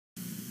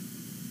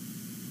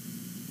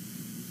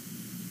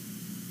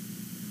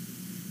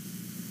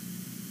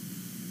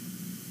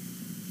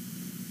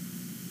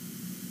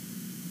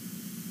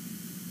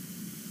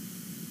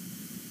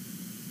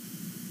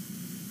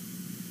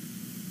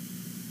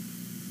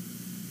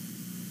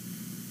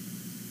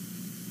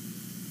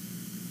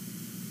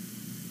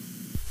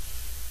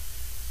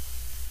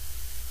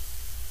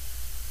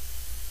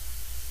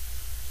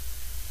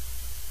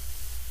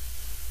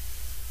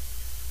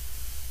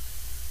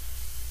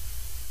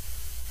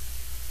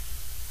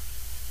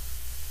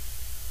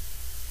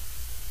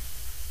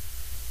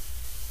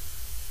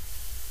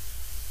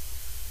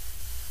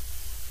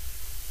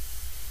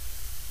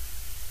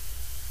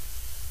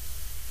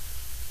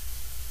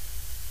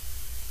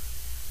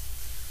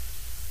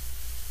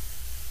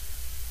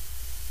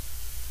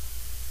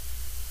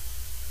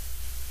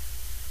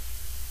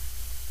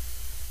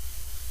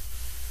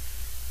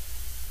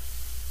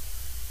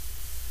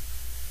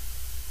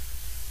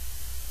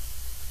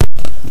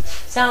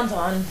Sounds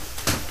on.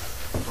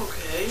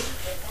 Okay.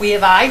 We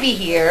have Ivy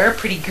here,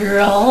 pretty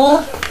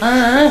girl.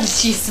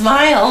 She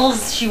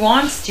smiles. She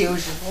wants to.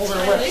 She holds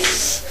her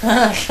lips.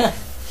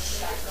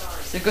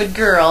 She's a good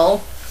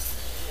girl.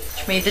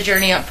 She made the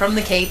journey up from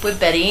the Cape with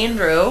Betty and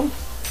Drew.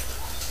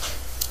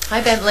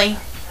 Hi, Bentley.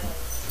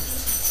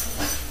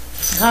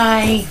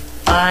 Hi.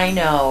 I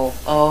know.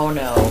 Oh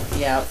no.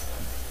 Yep.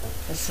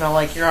 I smell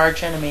like your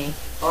arch enemy.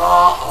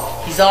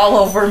 Uh-oh. He's all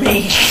over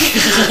me. You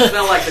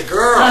smell like the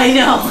girl. I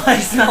know. I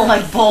smell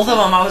like both of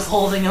them. I was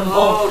holding them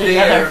both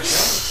together.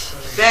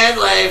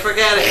 Bentley,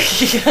 forget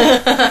it.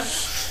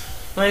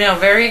 I know.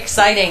 Very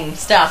exciting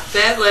stuff.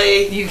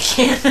 Bentley. You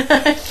can't.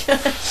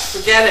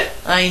 Forget it.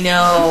 I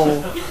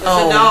know. It's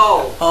a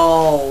no.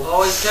 Oh.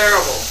 Oh, it's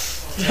terrible.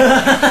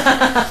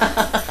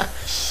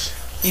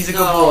 He's a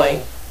good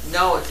boy.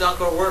 No, it's not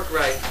going to work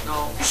right.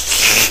 No.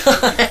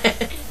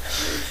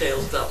 Tail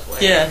stuff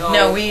like Yeah.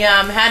 No, we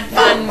had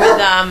fun with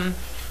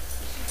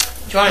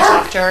do you want to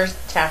talk to her?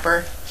 Tap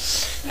her.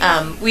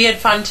 We had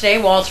fun today.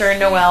 Walter and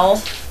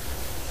Noelle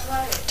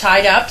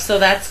tied up, so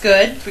that's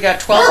good. We got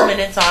 12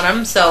 minutes on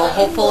them, so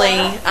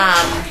hopefully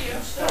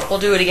we'll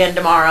do it again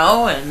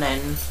tomorrow and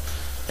then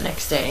the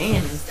next day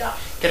and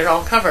get it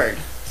all covered.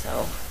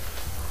 So.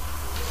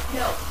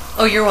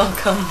 Oh, you're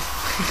welcome.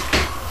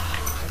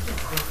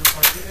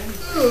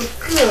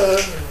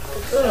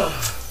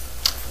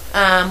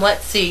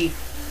 Let's see.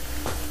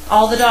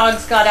 All the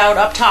dogs got out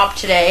up top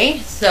today,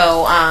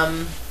 so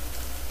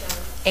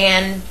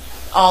and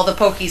all the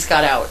pokies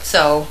got out.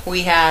 So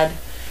we had,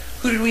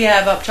 who did we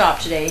have up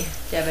top today,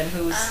 Devin?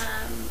 Who's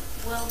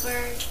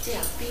Wilbur,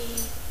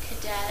 Digby,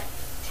 Cadet,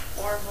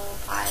 Orville,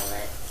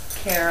 Pilot,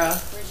 Kara,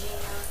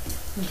 Regina,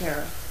 and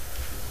Kara.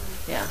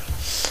 Yeah.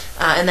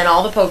 And then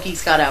all the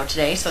pokies got out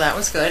today, so that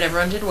was good.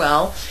 Everyone did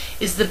well.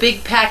 Is the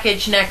big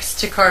package next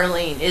to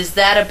Carlene? Is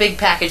that a big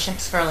package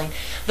next to Carlene?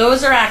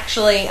 Those are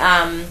actually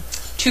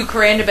 2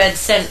 Coranda beds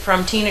sent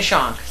from Tina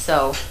Shonk.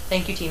 So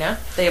thank you, Tina.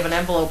 They have an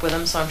envelope with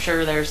them, so I'm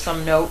sure there's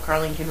some note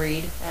Carlene can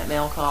read at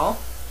Mail Call,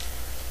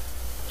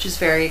 which is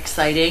very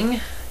exciting.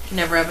 You can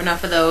never have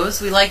enough of those.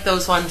 We like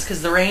those ones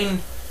because the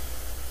rain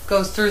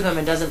goes through them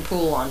and doesn't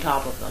pool on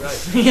top of them.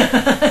 Right. Yeah.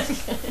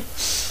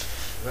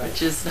 Right.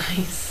 Which is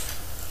nice.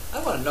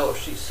 I want to know if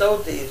she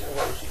sewed these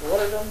or if she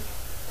ordered them.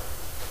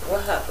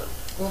 What happened?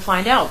 We'll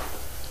find out.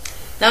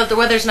 Now that the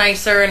weather's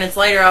nicer and it's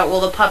lighter out, will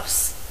the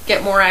pups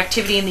get more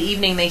activity in the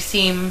evening? They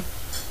seem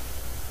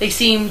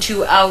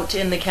to out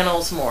in the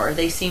kennels more.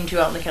 They seem to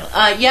out in the kennel.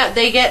 Yeah,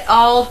 they get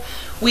all.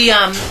 We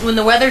when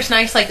the weather's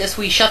nice like this,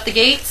 we shut the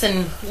gates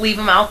and leave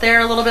them out there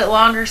a little bit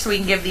longer so we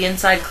can give the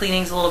inside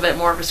cleanings a little bit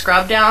more of a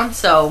scrub down.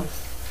 So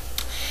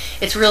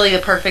it's really the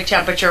perfect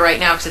temperature right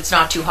now because it's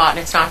not too hot and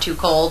it's not too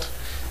cold.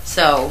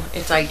 So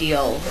it's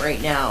ideal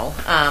right now.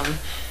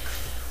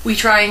 We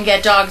try and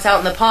get dogs out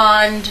in the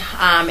pond,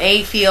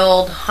 A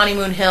Field,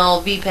 Honeymoon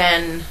Hill,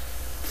 V-Pen,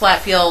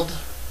 Flatfield,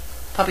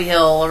 Puppy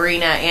Hill,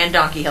 Arena, and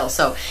Donkey Hill.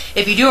 So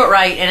if you do it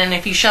right, and then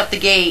if you shut the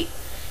gate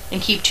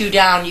and keep 2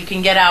 down, you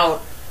can get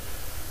out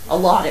a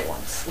lot at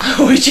once,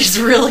 which is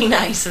really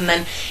nice. And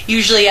then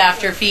usually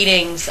after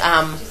feedings,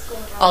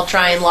 I'll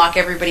try and lock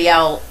everybody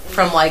out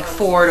from like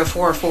 4 to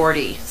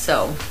 4:40.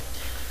 So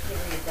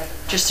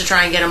just to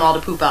try and get them all to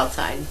poop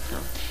outside. So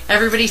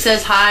everybody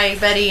says hi,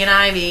 Betty and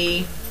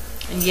Ivy.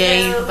 And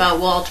yay about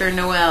Walter and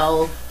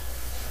Noelle.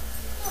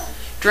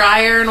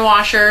 Dryer and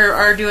washer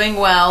are doing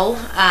well.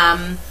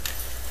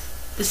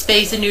 The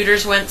spays and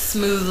neuters went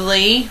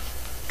smoothly.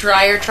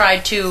 Dryer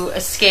tried to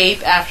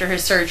escape after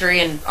his surgery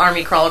and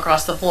army crawl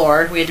across the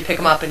floor. We had to pick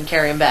him up and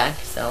carry him back.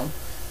 So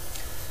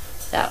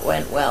that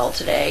went well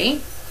today.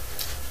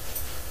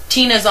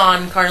 Tina's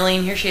on,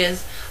 Carlene. Here she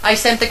is. I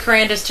sent the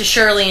Corandas to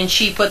Shirley and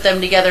she put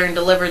them together and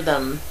delivered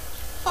them.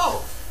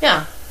 Oh.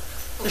 Yeah.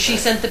 So she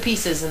sent the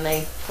pieces and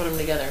they put them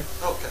together.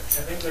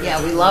 Okay.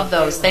 Yeah, we love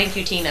those. Thank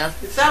you, Tina.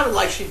 It sounded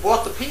like she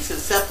bought the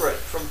pieces separate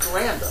from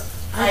Coranda.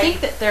 I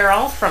think that they're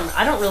all from,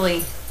 I don't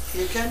really...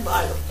 You can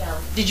buy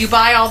them. Did you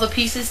buy all the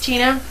pieces,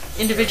 Tina,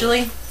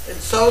 individually? And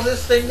sew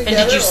this thing together?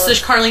 And did you, so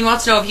Carlene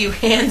wants to know if you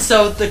hand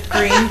sewed the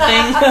green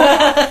thing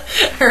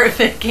or if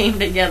it came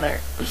together.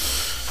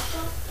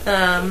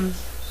 So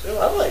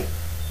lovely.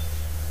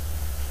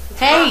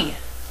 Hey!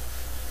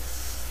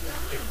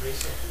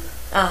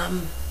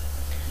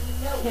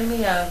 Give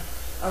me a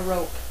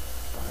rope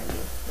behind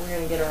you. We're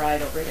going to get a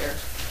ride over here.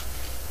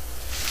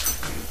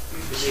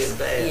 She's being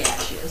bad. Yeah,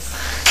 she is.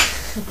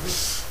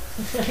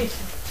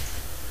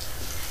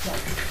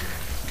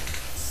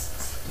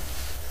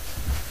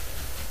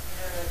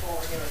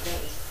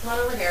 Come on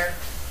over here.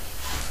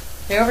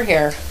 Stay over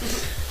here.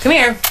 Come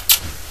here.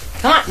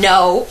 Come on.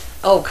 No.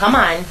 Oh, come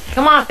on.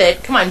 Come off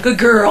it. Come on. Good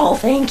girl.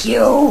 Thank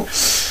you.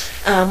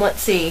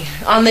 Let's see.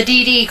 On the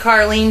DD,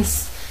 Carlene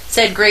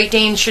said Great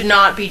Danes should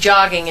not be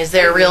jogging. Is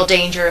there a real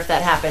danger if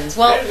that happens?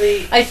 Well,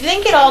 I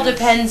think it all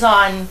depends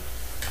on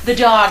the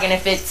dog and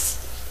if it's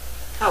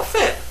how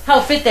fit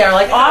they are.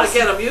 Like Oscar,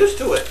 get them used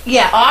to it.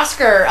 Yeah,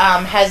 Oscar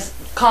has.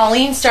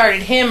 Colleen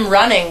started him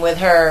running with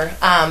her,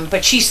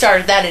 but she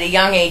started that at a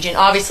young age, and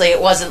obviously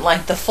it wasn't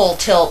like the full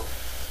tilt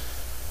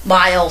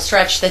mile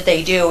stretch that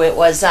they do, it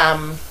was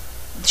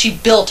she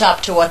built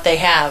up to what they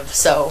have.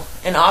 So,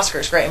 and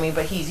Oscar's great. I mean,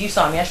 but you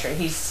saw him yesterday.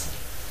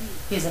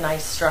 He's a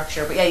nice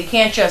structure. But yeah, you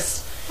can't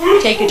just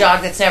take a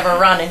dog that's never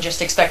run and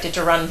just expect it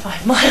to run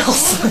 5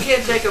 miles. You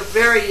can't take a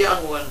very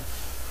young one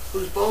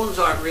whose bones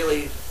aren't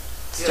really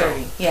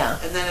sturdy. Yeah.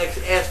 And then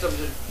ask them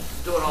to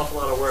do an awful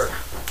lot of work.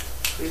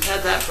 We've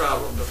had that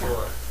problem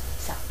before.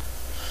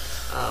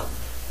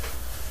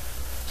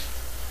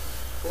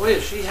 Boy,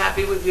 is she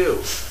happy with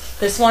you.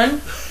 This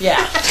one?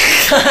 Yeah.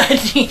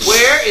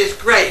 Where is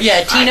Grace?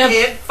 Yeah, Tina. I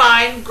can't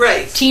find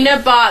Grace.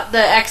 Tina bought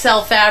the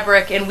XL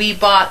fabric and we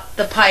bought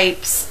the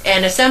pipes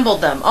and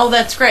assembled them. Oh,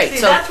 that's great. See,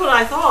 so that's what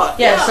I thought.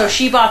 yeah, so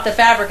she bought the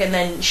fabric and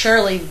then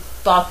Shirley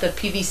bought the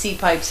PVC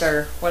pipes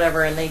or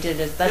whatever, and they did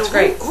it. That's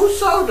great. Who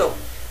sewed them?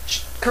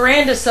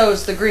 Coranda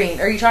sews the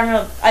green. Are you talking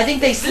about? I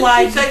think they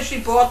slide. Did she say she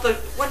bought the?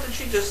 What did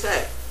she just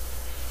say?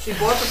 She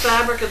bought the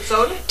fabric and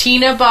sewed it?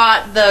 Tina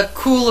bought the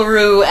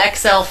Coolaroo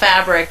XL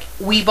fabric.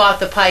 We bought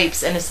the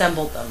pipes and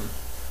assembled them.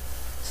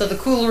 So the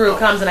Coolaroo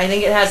comes, and I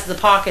think it has the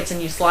pockets,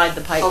 and you slide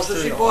the pipes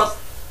through.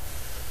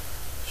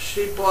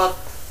 She bought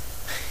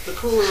the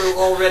Coolaroo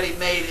already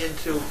made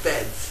into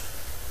beds.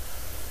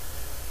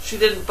 She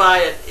didn't buy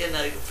it in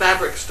a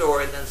fabric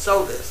store and then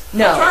sew this.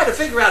 No. I'm trying to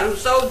figure out who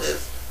sewed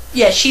this.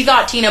 Yeah, she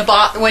thought Tina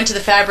went to the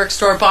fabric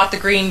store, bought the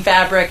green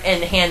fabric,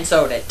 and hand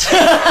sewed it. And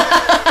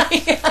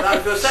I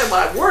was going to say,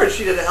 my word,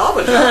 she did a hell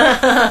of a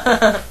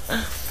job.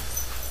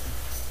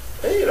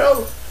 Hey, you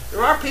know,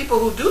 there are people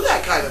who do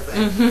that kind of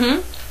thing.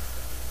 Mm-hmm.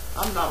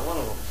 I'm not one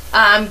of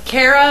them.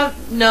 Kara,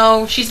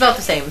 no, she's about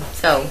the same.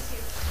 So,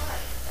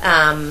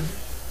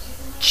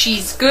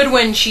 she's good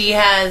when she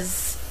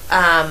has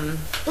a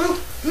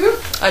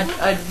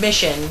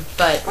mission,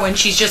 but when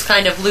she's just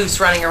kind of loose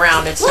running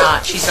around,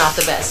 she's not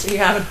the best. Are you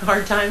having a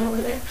hard time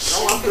over there?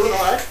 No, I'm doing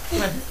all right.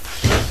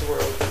 That's the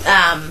world.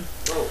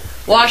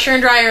 Washer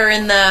and dryer are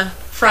in the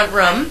front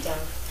room,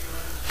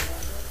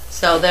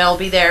 so they'll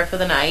be there for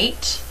the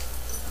night.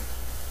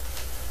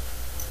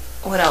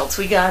 What else?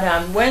 We got,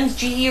 when's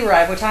GE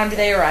arrive? What time do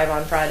they arrive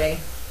on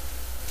Friday?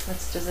 I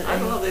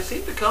don't know. They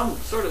seem to come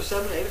sort of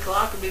 7, 8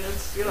 o'clock. I mean,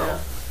 it's,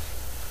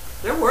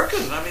 they're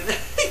working. I mean, they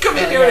come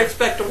in here and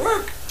expect to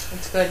work.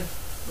 That's good.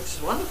 Which is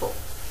wonderful.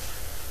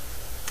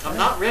 I'm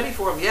not ready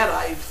for them yet.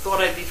 I thought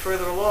I'd be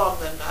further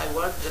along than I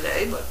was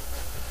today, but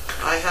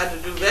I had to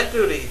do vet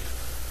duty.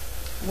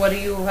 What are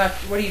you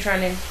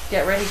trying to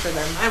get ready for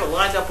them? I haven't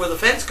lined up where the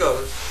fence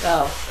goes.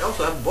 Oh. I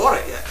also haven't bought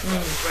it yet. Right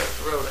up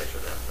the road, I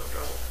should have no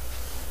trouble.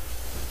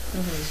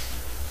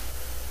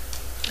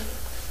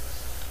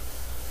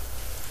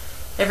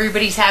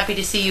 Everybody's happy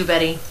to see you,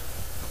 Betty.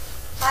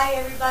 Hi,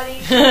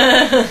 everybody.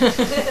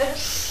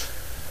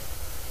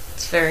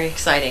 It's very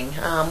exciting.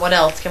 What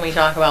else can we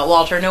talk about?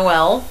 Walter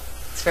Noel.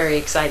 It's very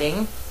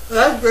exciting.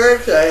 That's very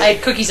exciting. I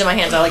had cookies in my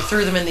hands. I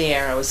threw them in the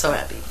air. I was so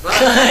happy.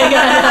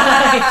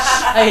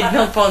 I had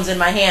milk bones in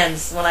my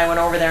hands when I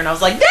went over there, and I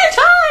was like, "They're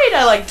tied!"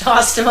 I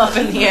tossed them up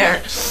in the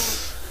air.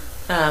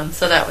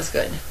 So that was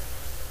good.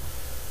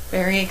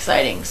 Very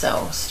exciting.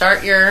 So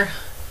start your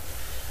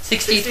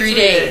 63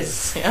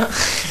 days. Yeah.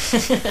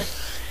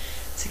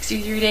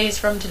 63 days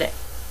from today.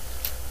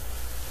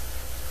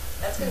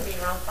 That's going to be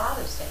around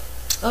Father's Day.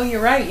 Oh,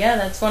 you're right. Yeah,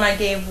 that's when I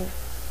gave.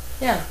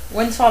 Yeah.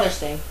 When's Father's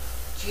Day?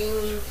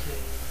 June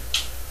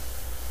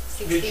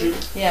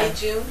 16th? Yeah.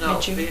 Mid-June? No,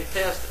 Mid-June.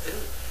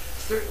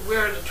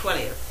 we're on the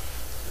 20th.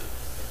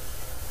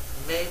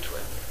 May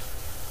 20th.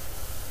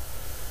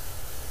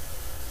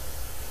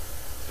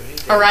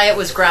 Araya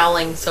was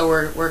growling, so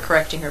we're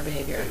correcting her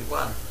behavior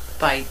 31.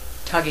 by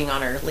tugging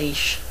on her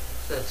leash.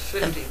 So that's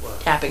 51.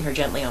 Tapping her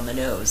gently on the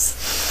nose.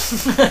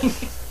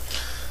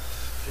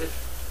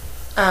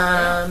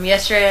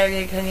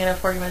 Yesterday I couldn't get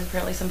enough arguments.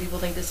 Apparently some people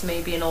think this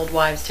may be an old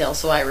wives' tale,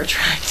 so I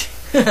retract.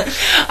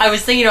 I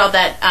was thinking about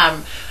that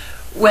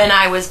when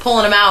I was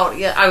pulling them out.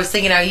 I was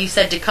thinking how you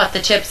said to cut the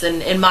tips,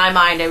 and in my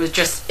mind it was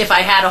just, if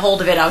I had a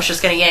hold of it, I was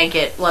just going to yank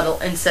it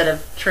instead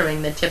of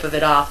trimming the tip of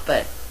it off.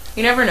 But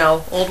you never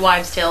know. Old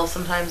wives' tales,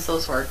 sometimes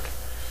those work.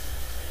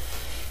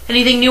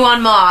 Anything new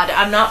on Maud?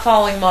 I'm not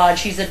following Maud.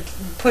 She's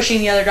pushing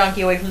the other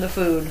donkey away from the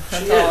food.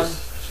 That's all.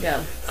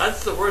 Yeah.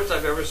 That's the worst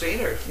I've ever seen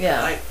her.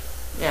 Yeah.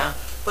 Yeah.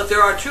 But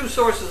there are 2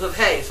 sources of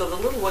hay, so the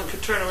little one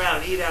could turn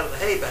around and eat out of the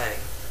hay bag.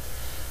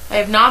 I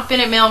have not been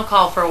at Mail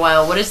Call for a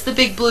while. What is the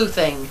big blue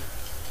thing?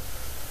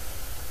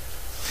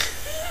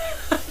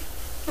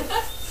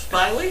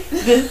 Smiley?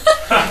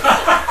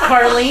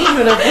 Carlene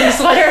with her blue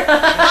sweater?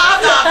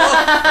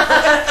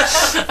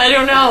 I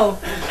don't know.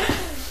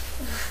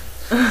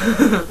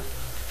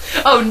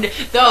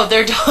 No,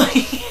 they're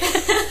talking.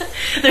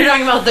 They're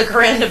talking about the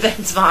grand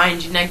events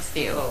behind you, next to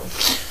you. Oh.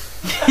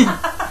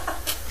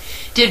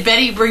 Did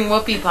Betty bring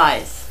whoopie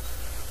pies?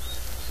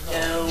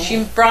 No.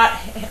 She brought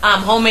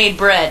homemade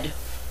bread,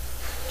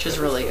 which was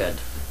really good.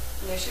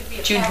 There should be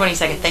a June package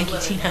 22nd. being Thank you,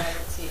 delivered, Tina. but I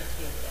don't see it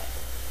here yet.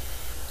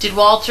 Did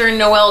Walter and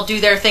Noel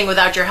do their thing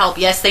without your help?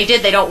 Yes, they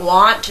did. They don't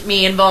want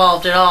me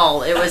involved at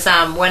all. It was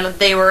when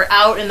they were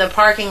out in the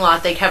parking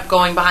lot, they kept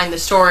going behind the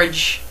food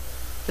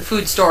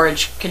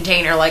storage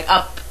container,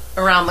 up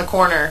around the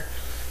corner.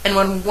 And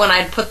when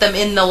I'd put them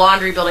in the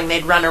laundry building,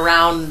 they'd run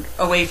around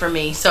away from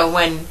me. So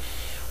when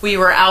we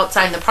were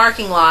outside in the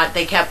parking lot,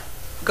 they kept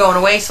going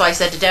away. So I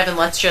said to Devin,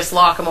 let's just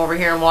lock them over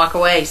here and walk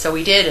away. So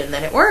we did, and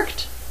then it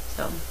worked.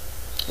 So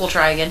we'll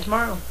try again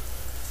tomorrow.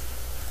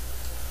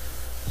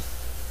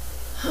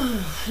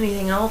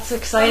 Anything else How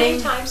exciting?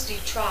 many times do you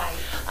try?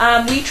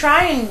 We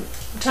try and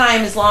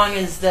time as long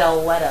as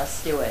they'll let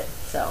us do it.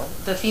 So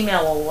the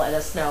female will let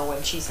us know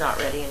when she's not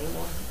ready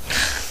anymore.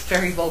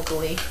 Very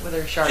vocally with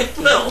her sharp teeth.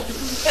 Well,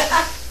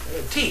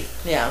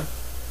 teeth. Yeah.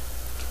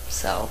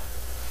 So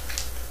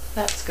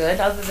that's good.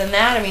 Other than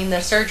that, I mean, the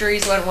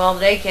surgeries went well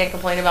today. Can't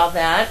complain about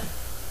that.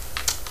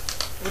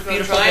 We're going to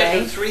Beautiful try and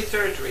day. do 3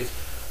 surgeries.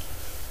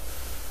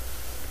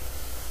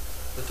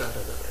 What's that?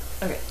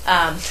 Okay.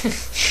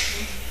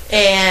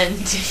 And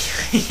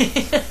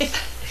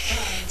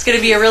it's going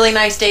to be a really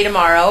nice day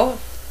tomorrow,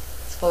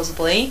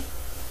 supposedly.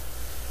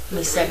 In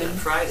the It's raining on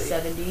Friday.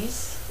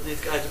 70s.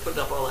 These guys are putting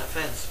up all that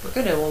fence. But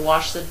Good, it will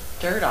wash the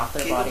dirt off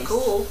their keep bodies. them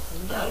cool.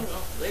 Yeah. I don't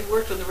know. They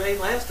worked in the rain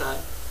last time.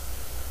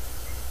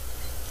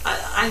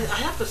 I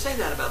have to say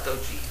that about those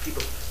GE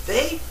people.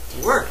 They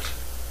worked.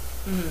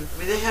 Mhm. I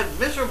mean, they had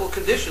miserable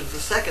conditions the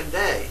second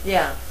day.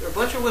 Yeah. There were a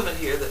bunch of women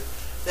here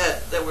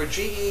that were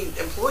GE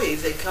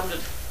employees. They'd come to,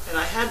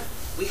 and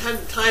we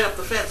hadn't tied up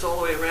the fence all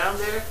the way around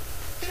there.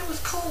 And it was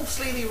cold,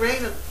 sleety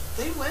rain, and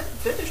they went and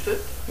finished it.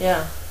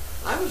 Yeah.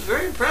 I was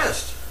very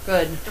impressed.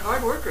 Good. They're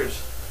hard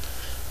workers.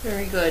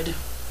 Very good.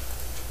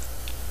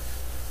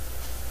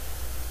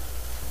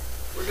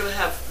 We're going to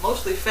have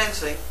mostly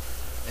fencing,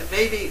 and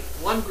maybe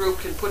one group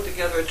can put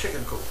together a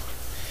chicken coop.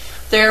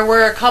 There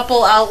were a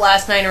couple out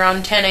last night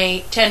around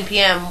 10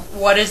 p.m.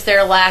 What is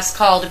their last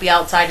call to be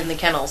outside in the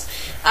kennels?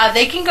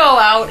 They can go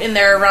out in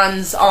their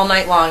runs all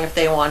night long if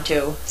they want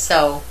to.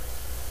 So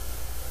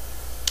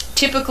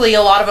typically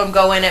a lot of them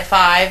go in at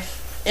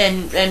 5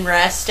 and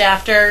rest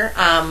after,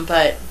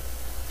 but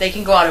they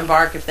can go out and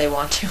bark if they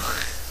want to.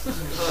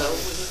 Well,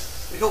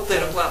 we hope they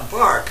don't go out and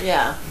bark.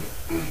 Yeah.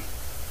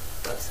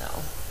 But So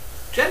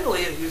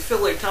generally, if you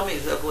fill their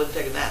tummies, they'll go in and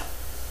take a nap.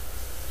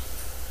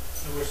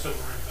 There were some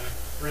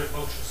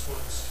rambunctious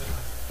ones tonight.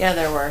 yeah,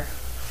 there were.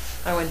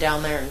 I went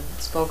down there and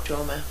spoke to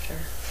them after.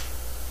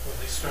 Well,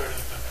 they started up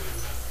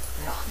doing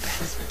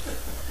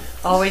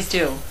that. Always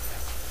do.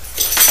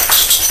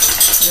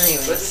 What'd you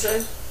Anyways.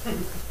 say?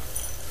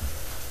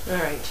 All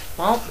right.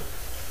 Well,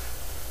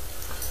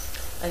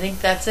 I think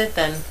that's it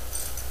then.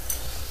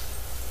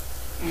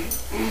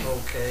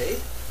 Okay.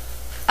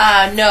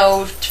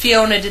 No,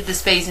 Fiona did the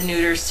spays and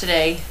neuters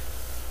today.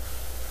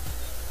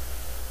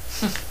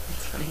 That's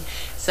funny.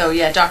 So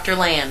yeah, Dr.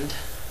 Land.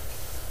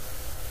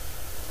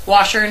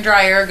 Washer and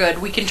dryer are good.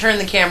 We can turn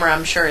the camera,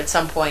 I'm sure, at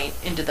some point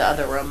into the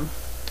other room,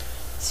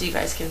 so you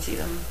guys can see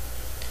them.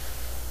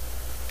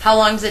 How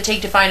long does it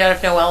take to find out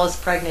if Noelle is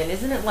pregnant?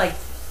 Isn't it like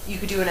you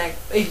could do an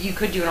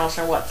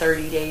ultrasound, what,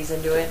 30 days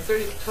into it?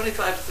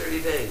 25 to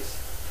 30 days.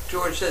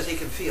 George says he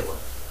can feel them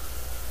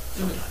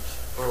sometimes.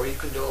 Or you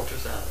can do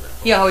ultrasound of them.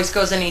 He always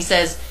goes and he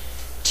says,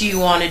 do you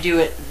want to do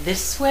it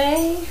this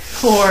way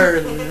or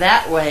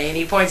that way? And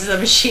he points at the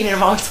machine and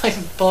I'm always like,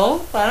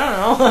 both? I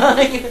don't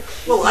know.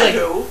 Well, I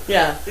do.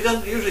 Yeah. He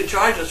doesn't usually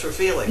charge us for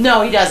feeling.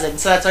 No, he doesn't.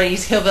 So that's why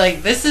he'll be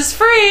like, this is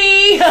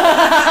free.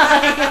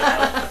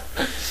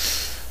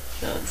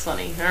 So it's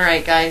funny. All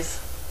right, guys.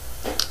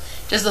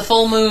 Does the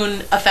full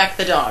moon affect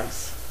the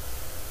dogs?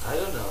 I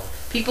don't know.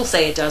 People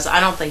say it does. I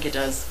don't think it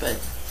does, but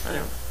I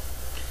don't.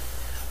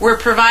 We're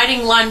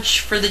providing lunch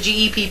for the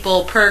GE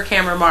people per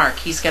camera mark.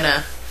 He's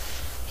gonna do it.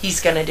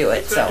 He's going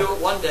to So do it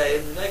one day,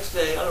 and the next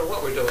day, I don't know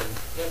what we're doing.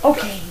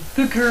 okay,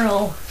 good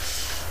girl.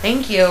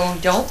 Thank you.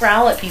 Don't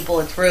growl at people.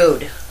 It's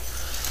rude.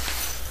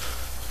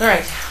 All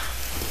right.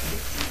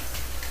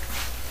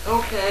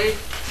 Okay.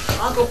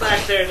 I'll go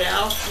back there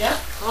now. Yeah.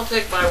 I'll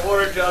take my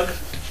water jug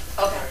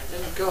Okay.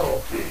 and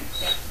go.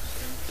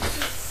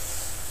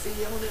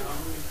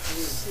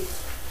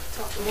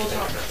 We'll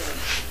talk about that.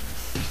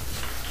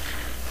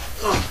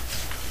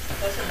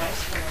 That's a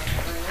nice one.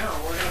 I know.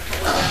 We're gonna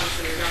pull it down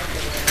so you're not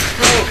gonna.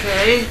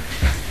 Okay.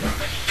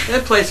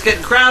 That place is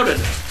getting crowded.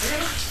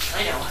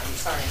 I know. I'm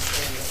sorry. I'm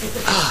scaring you. It's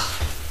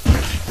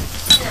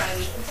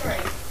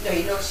alright. No,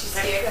 you know what she's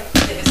scared of?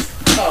 This.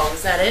 Oh,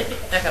 is that it?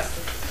 Back up.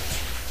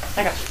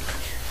 Back up.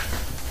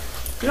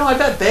 You know, I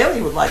bet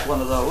Bailey would like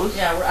one of those.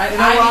 Yeah, You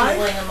know why?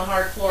 Ivy's laying on the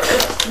hard floor.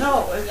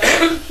 No, I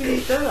think she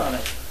needs dirt on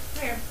it.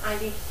 Here,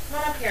 Ivy.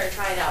 Come on up here and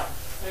try it out.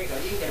 There you go.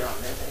 You can get her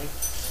on there, Benny.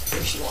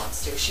 If she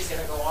wants to. She's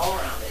gonna go all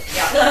around it.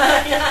 Yeah.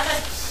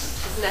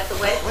 Isn't that the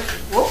way?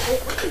 Whoa,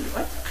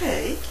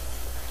 okay.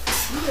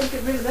 You gotta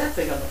get rid of that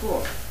thing on the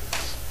floor.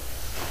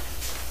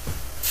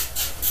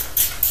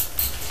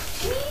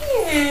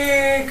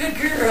 Here, good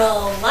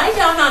girl. Lie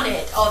down on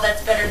it. Oh,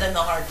 that's better than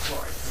the hard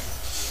floors.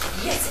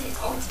 Yes, it is.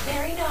 Oh, it's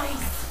very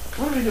nice.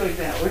 What are we doing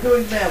now? We're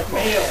doing mail call.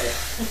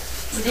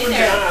 Stay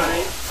there.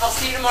 I'll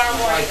see you tomorrow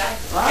morning,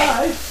 guys.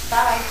 Bye.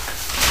 Bye.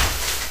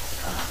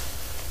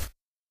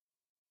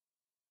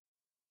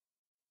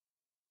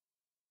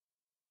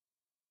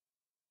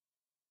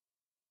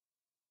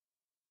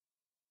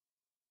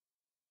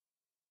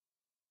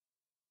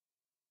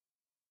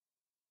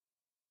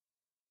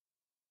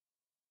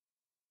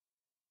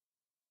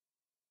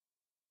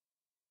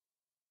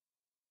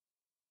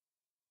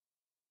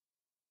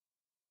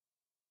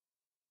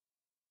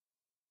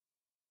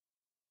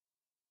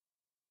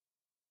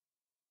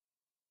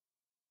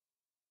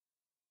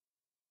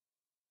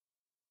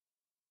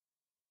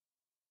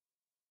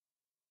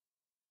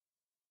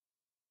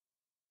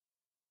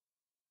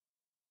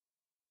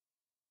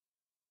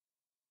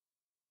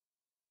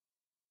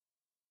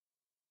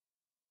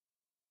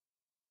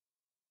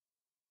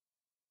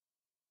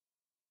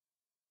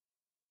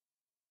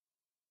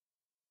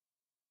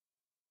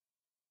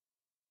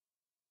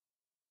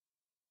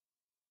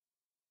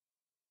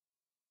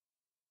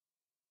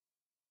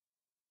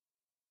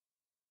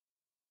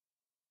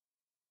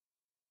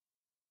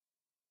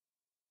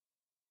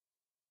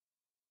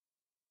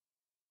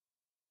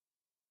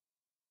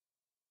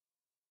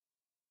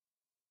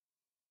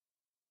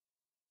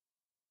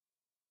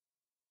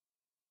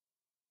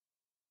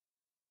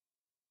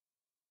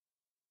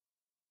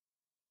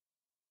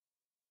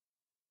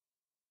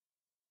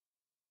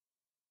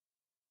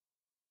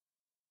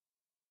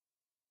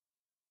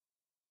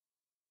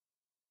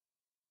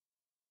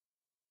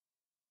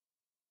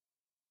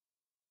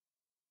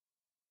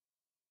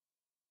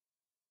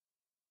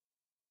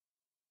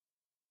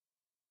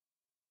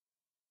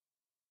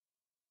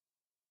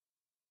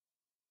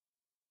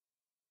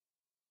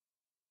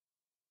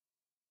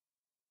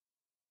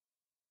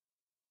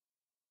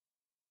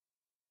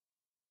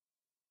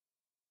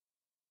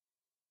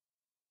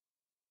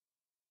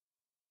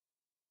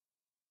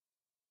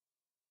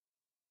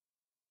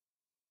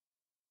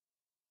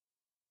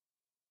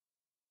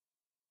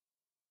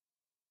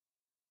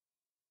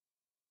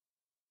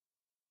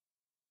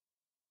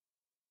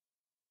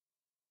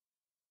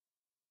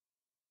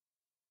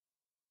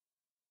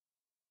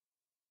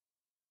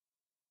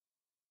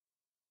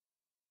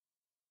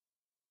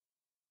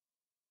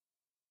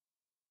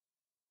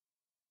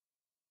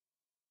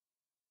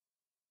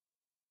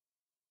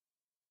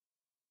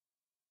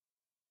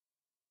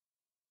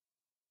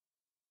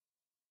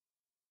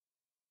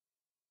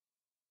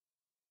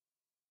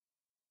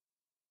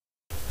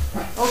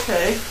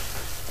 Okay.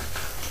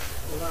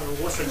 Well,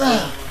 what's it going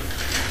on?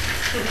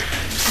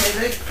 Okay,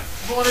 they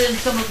brought in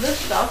some of this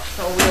stuff,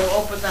 so we'll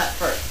open that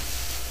first.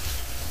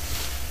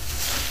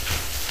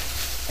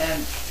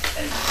 And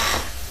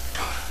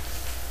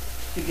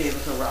she gave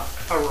us a rock.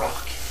 A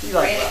rock. You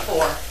like Granite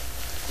rock?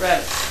 4.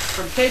 Granite.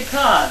 From Cape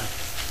Cod.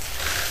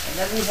 And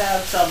then we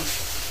have some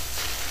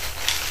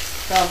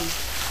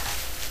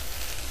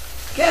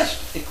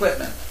guest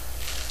equipment.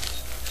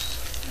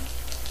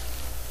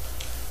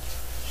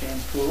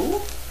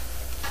 Shampoo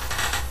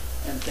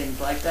and things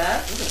like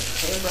that. Ooh,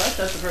 there's a hairbrush.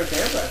 That's the first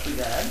hairbrush we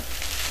got.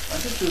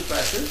 Bunch of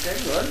toothbrushes. They're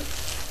good.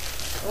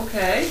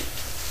 Okay.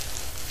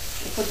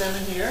 We'll put them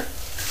in here.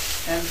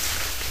 And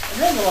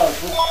an envelope.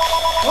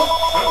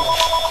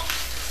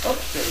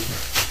 Oopsie.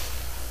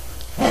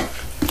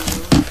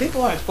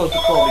 People aren't supposed to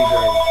call me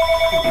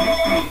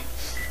dirty.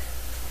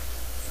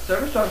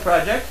 Service dog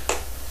project.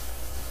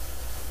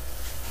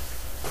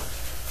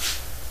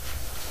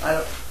 I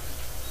don't.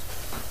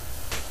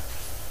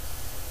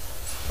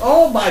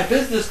 Oh, my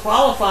business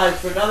qualifies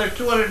for another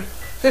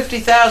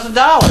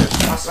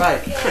 $250,000.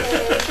 Right.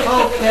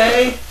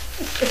 Okay.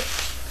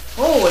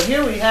 Oh, and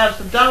here we have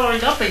some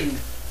dollaring upping.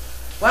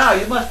 Wow,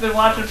 you must have been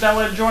watching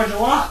Bella and George a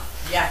lot.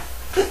 Yeah.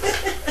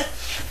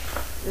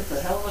 It's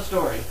a hell of a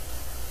story.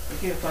 I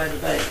can't find the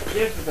bank.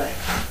 Here's the bank.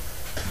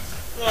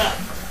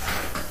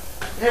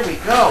 There we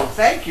go.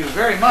 Thank you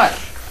very much.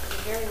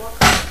 You're very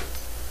welcome.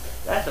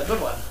 That's a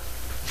good one.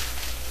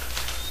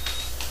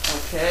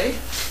 Okay.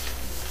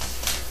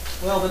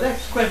 Well, the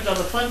next question on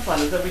the fun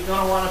is, are we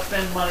going to want to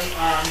spend money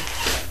on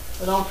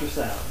an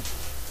ultrasound?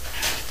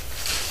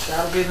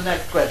 That'll be the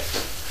next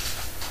question.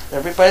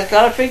 Everybody's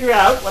got to figure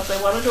out what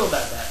they want to do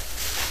about that.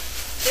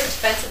 They're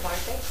expensive, aren't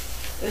they?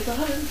 It's $150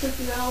 or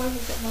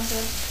something like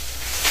that.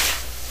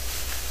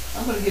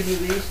 I'm going to give you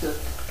these to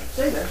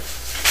stay there.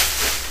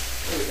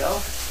 There we go.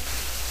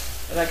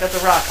 And I got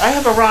the rock. I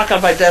have a rock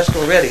on my desk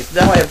already.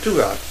 Now I have 2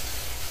 rocks.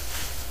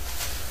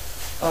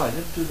 Oh, I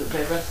didn't do the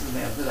rest of the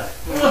mail, did I?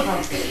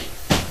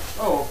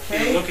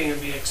 Okay. You're looking at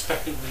me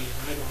expectantly,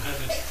 and I don't have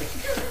anything.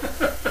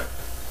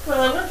 Well,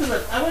 I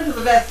went to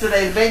the vet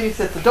today to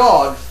babysit the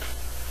dogs,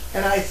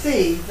 and I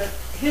see that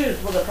here's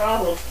what the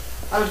problem.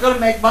 I was going to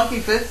make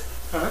monkey fist,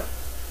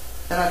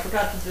 and I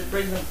forgot to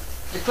bring the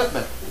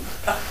equipment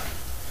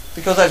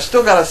because I've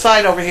still got a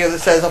sign over here that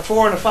says a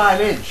 4 and a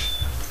 5 inch.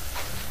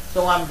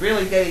 So I'm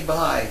really getting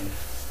behind.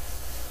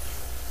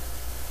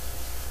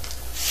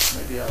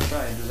 Maybe I'll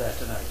try and do that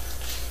tonight.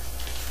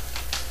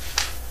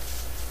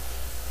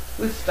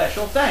 With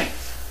special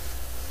thanks.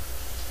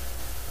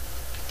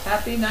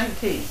 Happy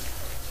 19.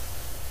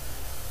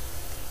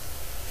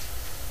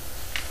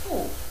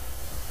 Oh,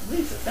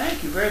 Lisa,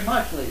 thank you very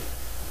much, Lisa.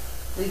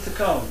 Lisa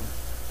Cohn.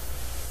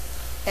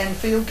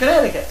 Enfield,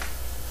 Connecticut.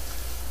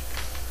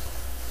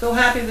 So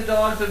happy the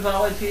dogs and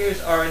volunteers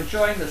are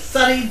enjoying the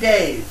sunny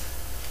days.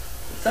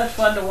 It's such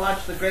fun to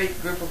watch the great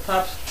group of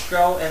pups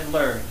grow and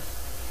learn.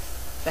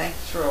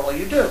 Thanks for all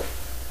you do.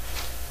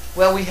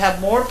 Well, we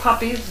have more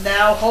puppies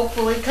now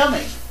hopefully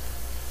coming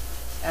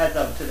as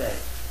of today.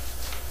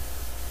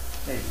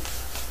 Maybe.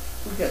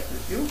 Who gets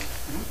this? You?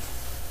 Mm-hmm.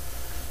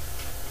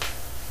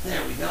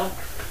 There we go.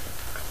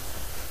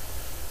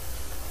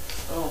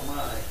 Oh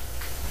my.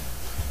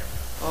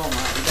 Oh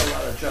my, we got a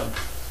lot of junk.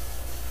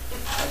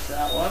 That's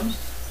that one.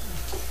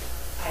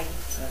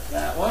 That's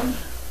that one.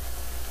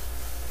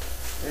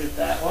 There's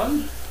that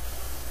one.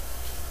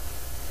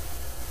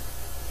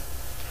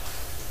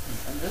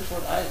 And this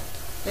one,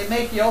 they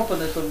make you open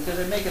this one because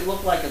they make it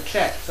look like a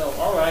check. So,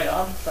 alright,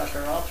 I'm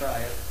sucker, I'll try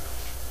it.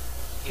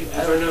 You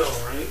never know,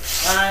 right?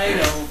 I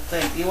don't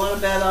think. You want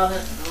to bet on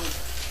it?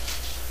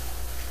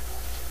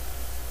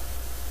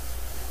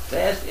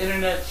 Fast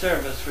internet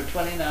service for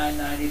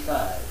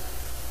 $29.95.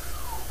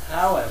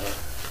 However,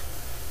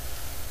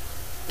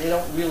 they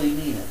don't really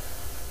mean it.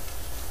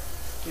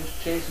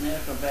 Just Chase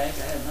National Bank,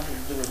 I had nothing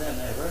to do with them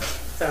ever.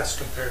 Fast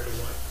compared to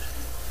what?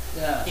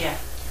 Yeah. Yeah.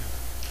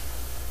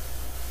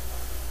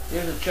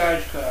 Here's a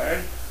charge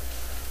card.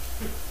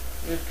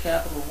 Here's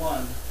Capital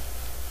One.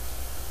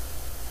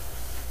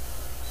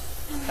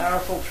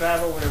 Powerful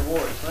travel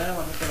rewards.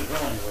 Well, I'm not going to go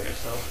anywhere,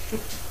 so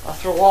I'll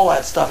throw all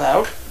that stuff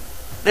out.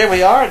 There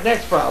we are.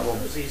 Next problem.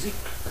 That was easy.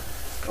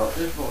 Oh,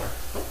 there's more.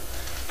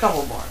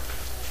 Couple more.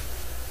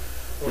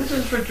 This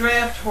is for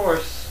Draft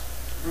Horse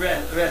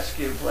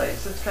Rescue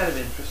Place. It's kind of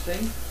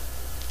interesting.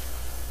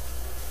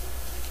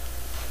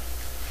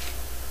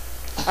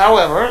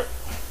 However,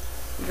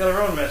 we got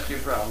our own rescue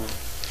problem.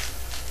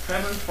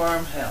 Kremen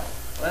Farm hell.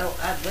 Well,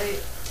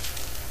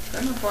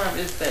 Kremen Farm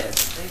is bad.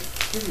 They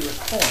give you a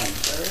coin,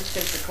 so let's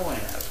take the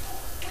coin out.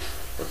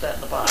 Put that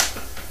in the box.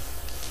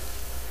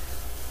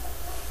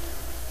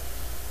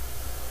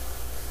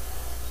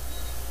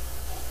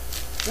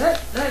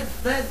 That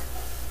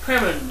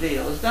Kremen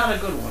deal is not a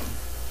good one.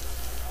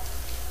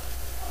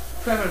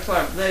 Kremen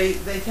Farm, they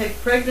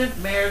take pregnant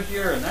mare's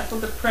urine. That's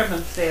what the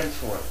Kremen stands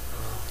for.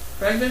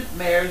 Pregnant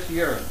mare's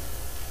urine.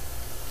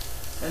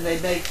 And they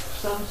make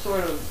some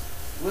sort of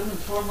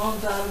women's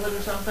hormones out of it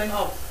or something.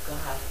 Oh,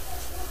 God.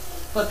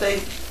 But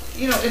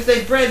you know, if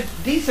they bred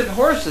decent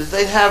horses,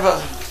 they'd have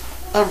a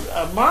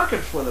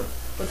market for them,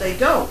 but they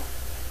don't.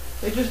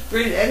 They just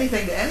breed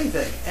anything to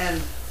anything,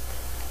 and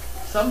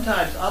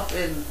sometimes up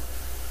in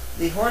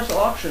the horse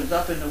auctions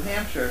up in New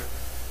Hampshire,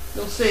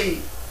 you'll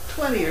see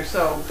 20 or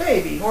so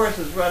baby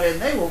horses run in.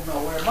 They won't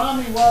know where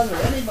mommy was or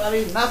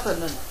anybody,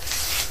 nothing,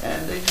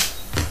 and they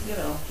just, you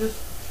know, just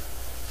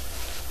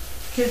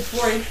kids,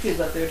 4-H kids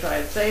up there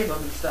trying to save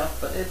them and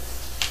stuff, but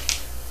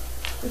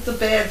it's a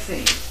bad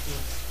scene.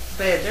 It's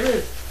bad.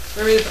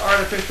 There is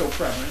artificial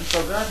preference,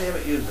 so goddamn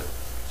it, use it.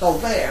 So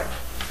there.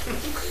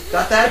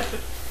 Got that?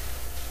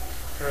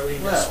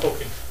 Carlene Well. has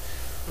spoken.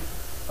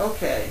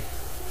 Okay.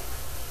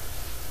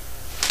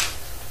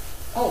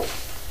 Oh.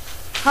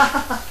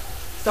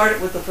 Start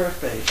it with the first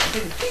page. I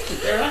think,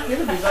 Jesus, they're not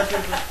giving me much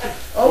information.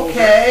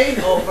 Okay,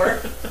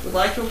 over. Would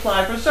like to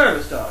apply for a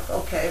service dog.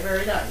 Okay,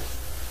 very nice.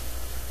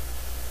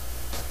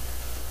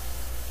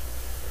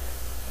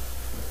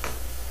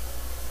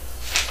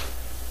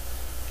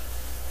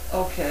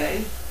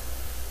 Okay.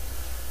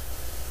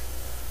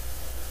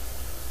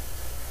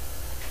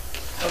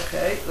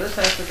 Okay, this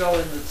has to go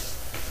in this,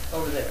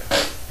 over there.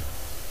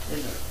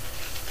 In there.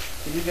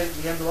 Can you get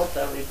the envelope?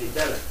 That would be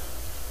better.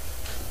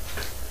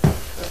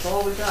 That's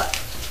all we got.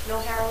 No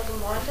Harold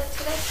and Wanda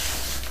today?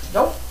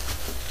 Nope.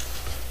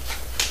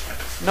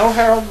 No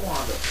Harold and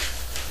Wanda.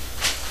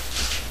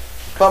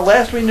 But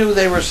last we knew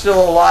they were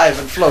still alive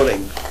and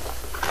floating.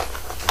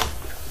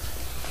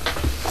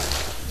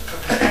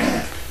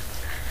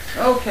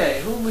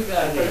 Okay, who we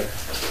got here?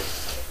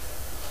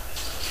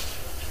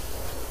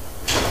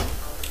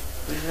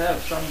 We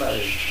have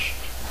somebody.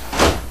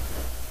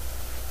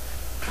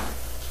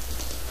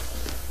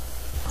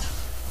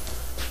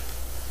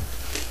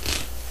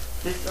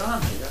 It's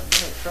on here. I'm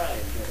gonna try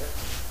and get it.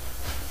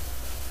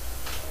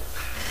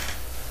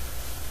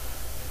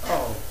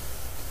 Oh,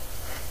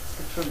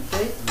 it's from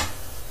Dayton,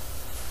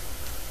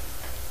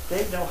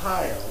 Dayton,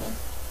 Ohio.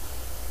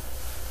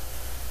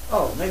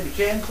 Oh, maybe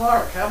Jan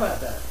Clark. How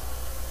about that?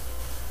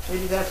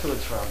 Maybe that's who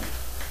it's from.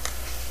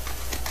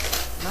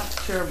 Not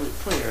terribly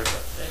clear,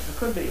 but it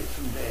could be it's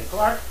from Jan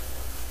Clark.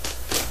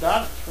 If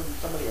not, it's from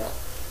somebody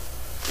else.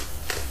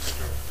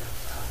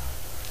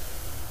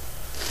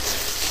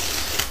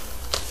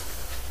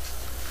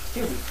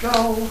 Here we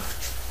go.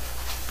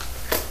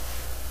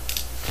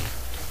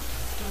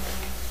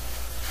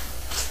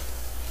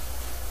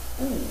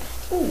 Ooh,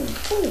 ooh,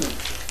 ooh.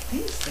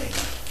 These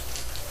things.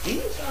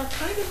 These are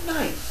kind of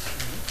nice.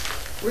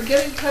 We're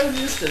getting kind of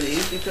used to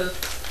these because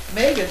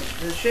Megan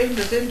has shamed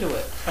us into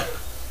it.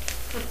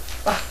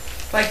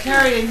 By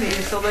carrying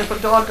these so that if a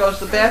dog goes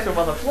to the bathroom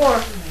on the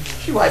floor,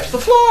 she wipes the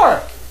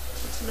floor.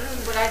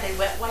 What are they,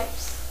 wet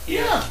wipes?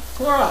 Yeah,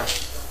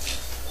 Clorox.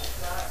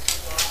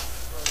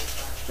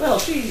 Well,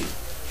 she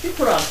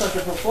put on such a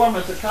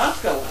performance at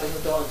Costco when the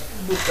dog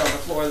moved on the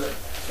floor that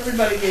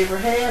everybody gave her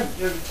hand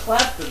and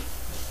clapped it.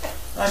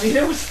 I mean,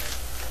 it was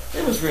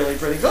really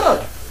pretty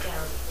good.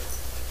 Down.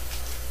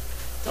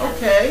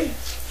 Okay,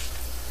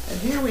 and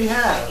here we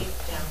have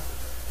Down.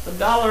 the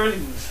dollar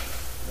rings.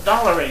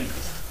 Dollar rings.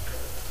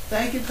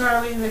 Thank you,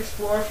 Carlene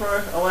Explorer,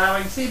 for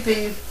allowing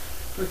CPs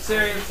to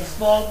experience a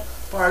small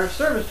part of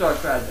service dog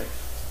project.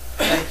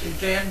 Thank you,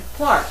 Jan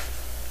Clark.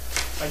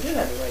 I did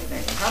have the right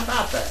name. How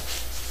about that?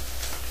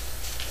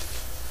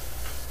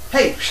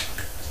 Hey,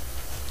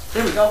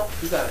 there we go.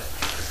 You got it.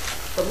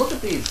 But look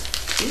at these.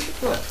 These are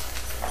good.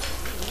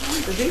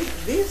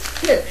 These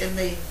fit in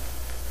the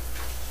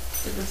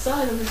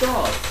side of the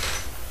dog.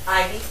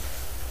 Ivy.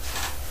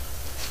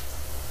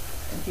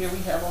 And here we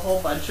have a whole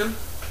bunch of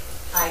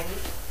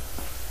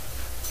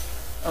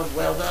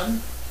well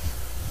done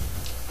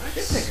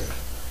shit pickers.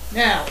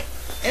 Now,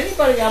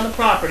 anybody on the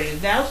property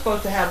is now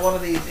supposed to have one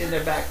of these in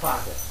their back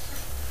pocket.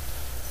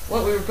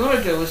 What we were going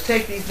to do is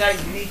take these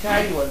nice, neat,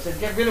 tidy ones and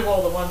get rid of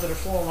all the ones that are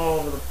falling all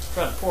over the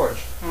front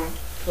porch.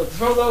 So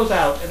throw those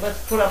out and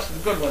let's put up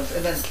some good ones.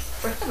 And then,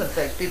 for heaven's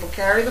sakes, people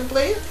carry them,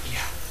 please?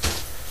 Yeah.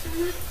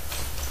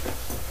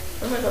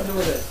 What am I going to do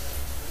with this?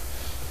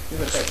 You're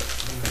going to take it.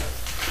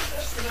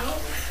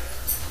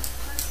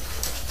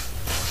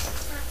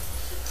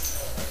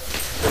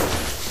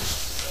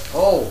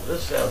 Oh,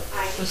 this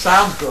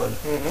sounds good.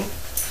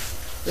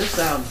 This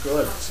sounds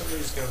good.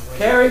 Somebody's gonna write.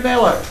 Terry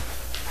Miller.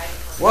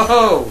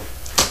 Whoa.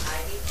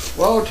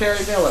 Whoa,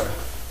 Terry Miller.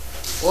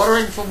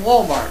 Ordering from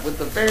Walmart with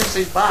the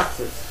fancy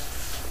boxes.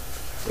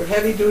 They're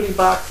heavy duty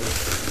boxes.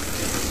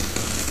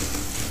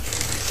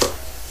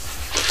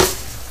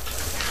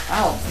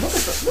 Ow, look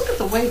at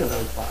the weight of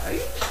those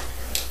boxes.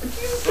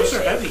 Those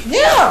are heavy.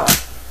 Yeah.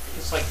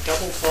 It's like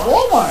double flush.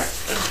 Walmart.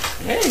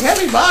 Hey,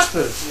 heavy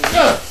boxes.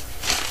 Yeah.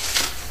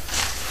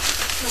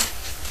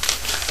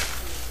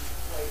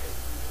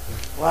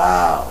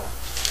 Wow.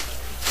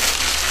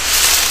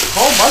 A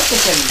whole bunch of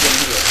things in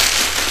here.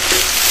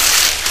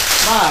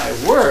 My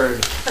word.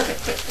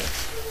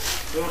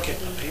 Look at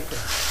the paper.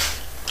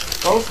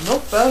 Both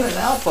milk bone and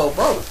Alpo,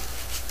 both.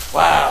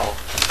 Wow.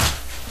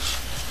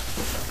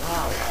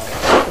 Wow.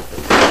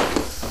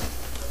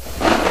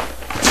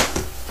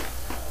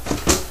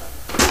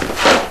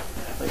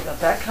 They got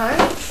that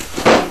kind?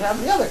 have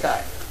the other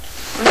kind.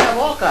 We have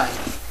all kinds.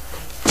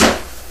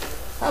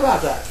 How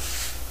about that?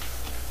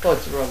 Oh,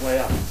 it's the wrong way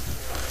up.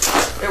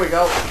 Here we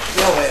go.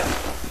 The other way up.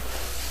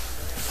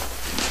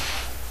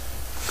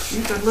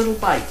 These are little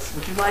bites.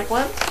 Would you like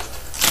one?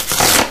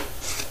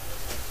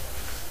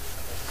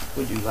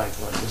 Would you like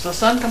one? Does the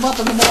sun come up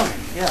in the morning?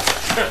 Yeah.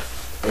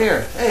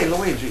 Here. Hey,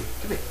 Luigi.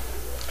 Come here.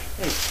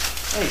 Hey.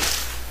 Hey.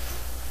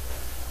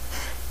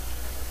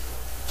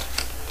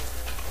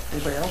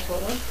 Anybody else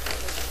want one?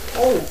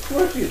 Oh, of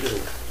course you do.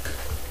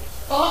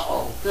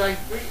 Uh-oh. Did I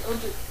read? Oh,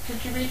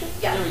 did you read it?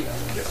 Yeah. There we go.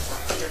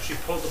 She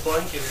pulled the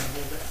blanket in a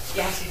little bit.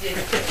 Yeah, she did.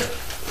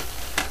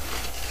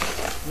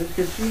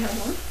 Can she have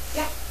one?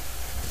 Yeah.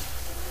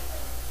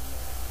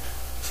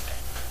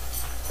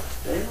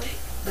 Bailey?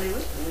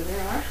 Bailey? There they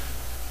are.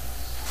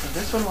 And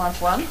this one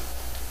wants one. I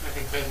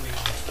think Bentley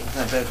wants one.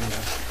 I bet we I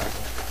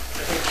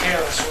think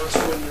Chaos wants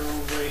one in your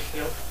own way,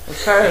 you know?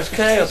 As far as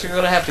chaos, you're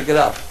going to have to get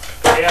up.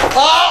 Yeah.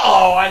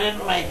 Uh-oh, I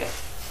didn't make it.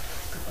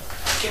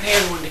 Can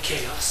hand one to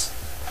Chaos.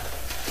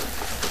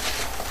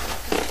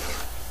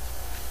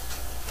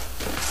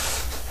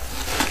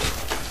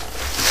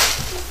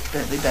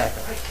 Bentley, back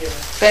up. Hi,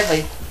 Chaos.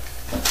 Bentley.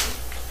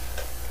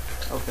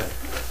 Okay.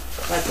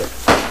 That's it.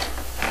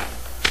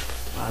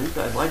 Wow, you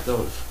guys like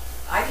those.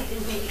 Ivy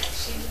didn't make it.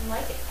 She didn't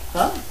like it.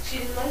 Huh? She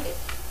didn't like it.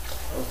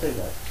 I'll say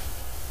that.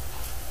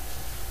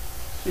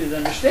 She didn't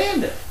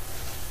understand it.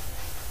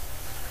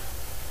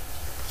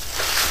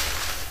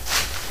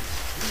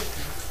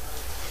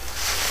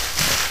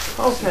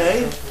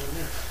 Okay.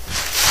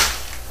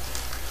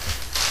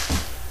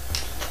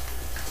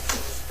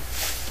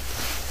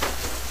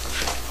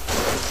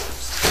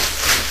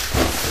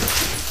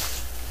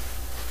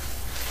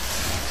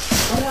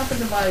 What happened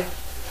to my...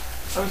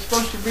 I was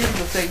supposed to read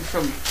the thing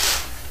from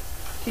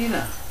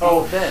Tina.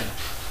 Oh. Ben.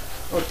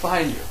 Oh, it's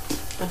behind you.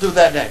 We'll do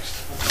that next.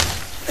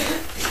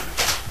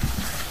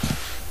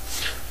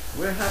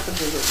 Where happened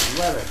to the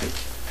letter? I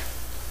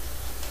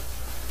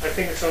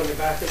think it's on the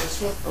back of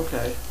this one.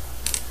 Okay.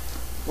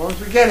 As long as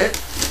we get it.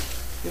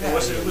 Get out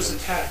of here. It was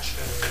attached.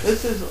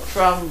 This is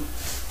from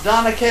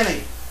Donna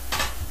Kenny.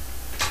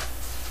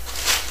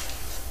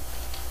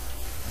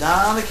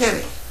 Donna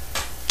Kenny.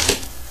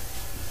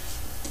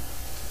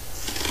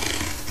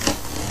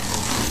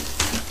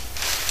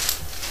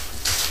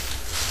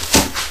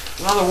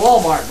 Another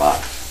Walmart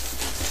box.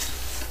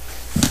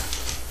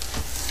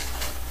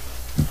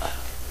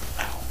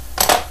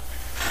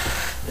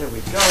 There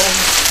we go.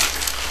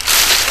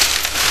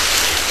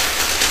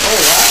 Oh,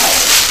 wow.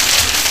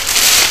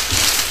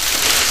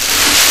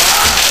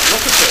 Wow,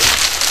 look at this.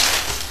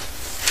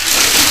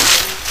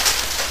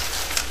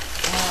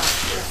 Wow.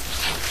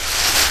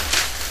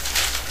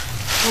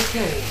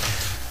 Okay.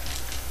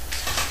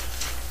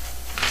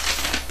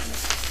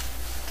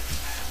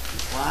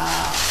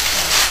 Wow.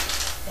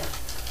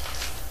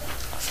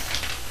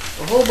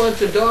 A whole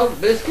bunch of dog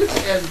biscuits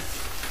and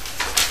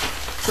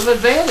some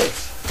Advantage.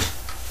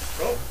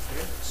 Oh,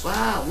 yes.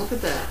 Wow, look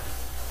at that.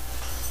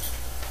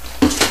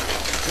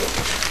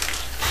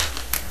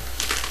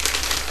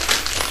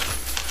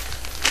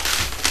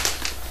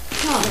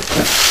 Huh.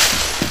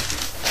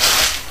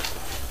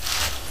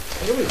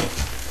 Here we go.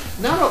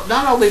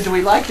 Not only do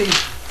we like these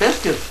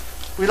biscuits,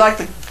 we like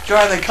the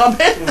jar they come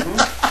in.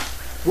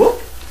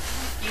 Whoop.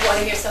 You want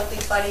to hear something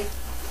funny?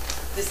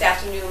 This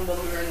afternoon when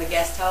we were in the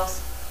guest house,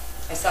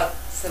 I saw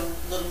some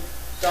little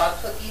dog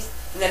cookies,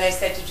 and then I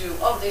said to Drew,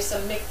 "Oh, there's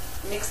some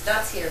mixed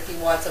nuts here if he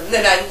wants them." And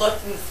then I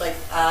looked and it's like,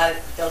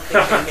 don't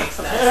think they're mixed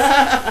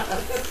nuts.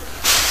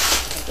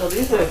 So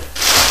these are a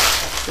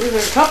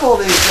couple of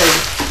these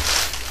things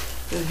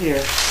in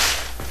here.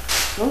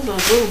 Those are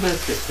little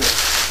biscuits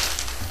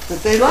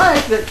that they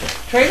like, that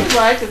traders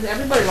like, and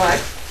everybody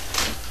likes,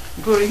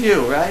 including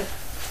you, right?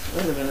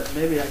 Wait a minute,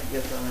 maybe I can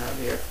get some out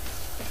here.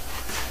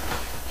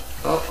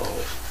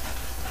 Uh-oh.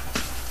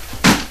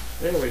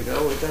 There we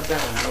go, we got that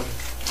one out.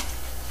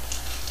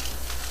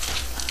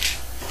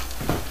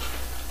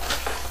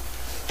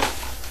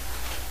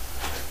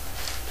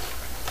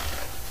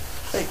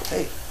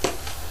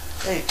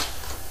 Hey.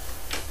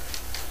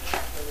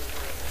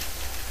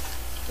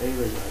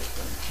 Bailey likes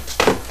them.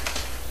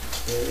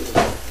 Bailey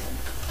likes them.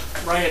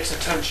 Riot's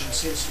attention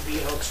seems to be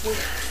elsewhere.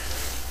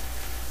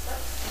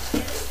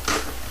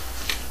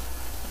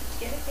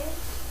 Get it, Dan?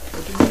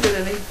 Did you get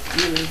any?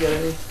 You didn't get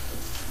any?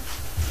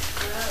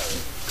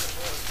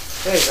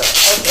 There you go.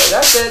 Okay,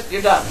 that's it.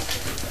 You're done.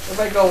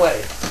 Everybody go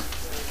away.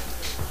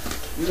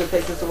 You gonna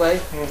take this away?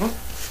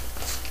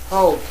 Mm-hmm.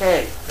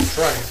 Okay. That's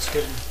right. It's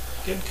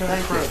getting kind of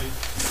Thank you. crowded.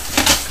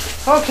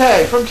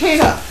 Okay, from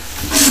Tina.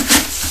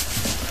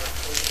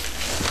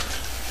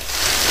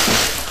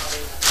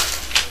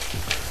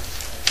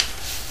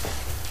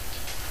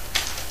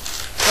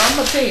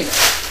 From Tina.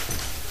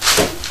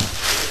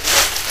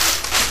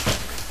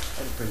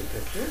 That's a pretty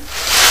picture.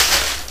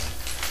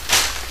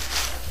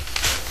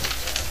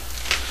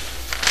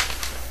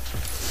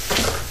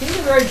 Tina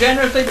very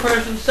generously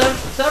purchased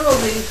several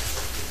of these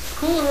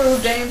Coolaroo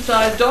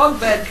Dame-sized dog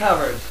bed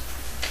covers.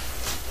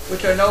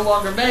 which are no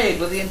longer made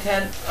with the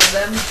intent of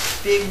them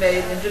being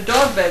made into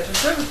dog beds and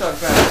service dog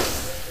practice.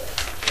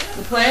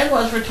 The plan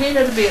was for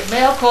Tina to be at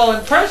Mail Call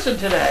in person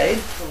today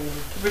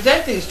to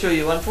present these to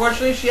you.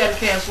 Unfortunately, she had to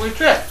cancel her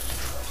trip.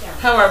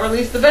 However, at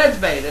least the bed's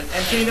made it,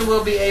 and Tina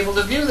will be able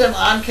to view them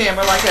on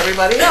camera like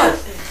everybody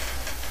else.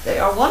 They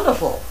are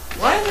wonderful.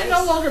 Why are they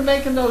no longer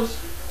making those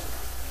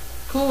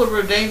cooler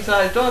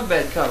Roudin-sized dog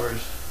bed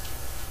covers?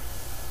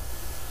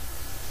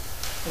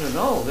 I don't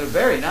know. They're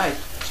very nice.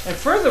 And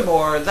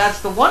furthermore,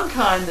 that's the one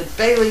kind that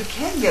Bailey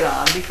can get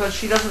on because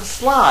she doesn't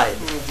slide.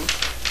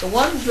 The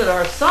ones that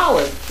are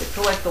solid, that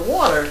collect the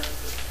water,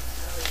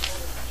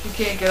 she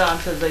can't get on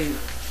because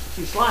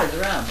she slides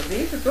around. But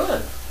these are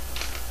good.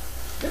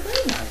 They're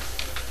very nice.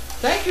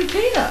 Thank you,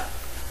 Tina.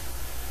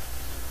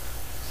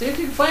 See if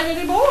you can find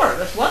any more.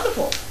 That's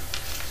wonderful.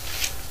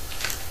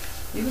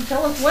 You can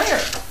tell us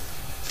where.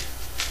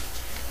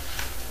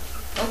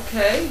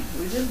 Okay,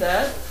 we did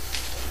that.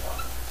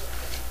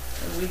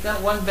 And we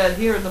got one bed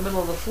here in the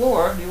middle of the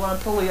floor. Do you want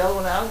to pull the other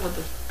one out with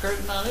the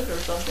curtain on it or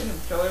something and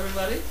show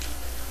everybody?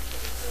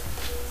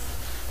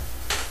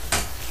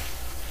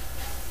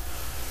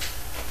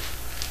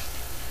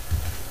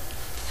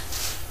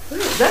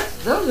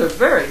 Those are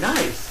very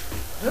nice.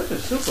 Those are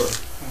super.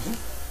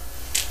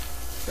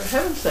 For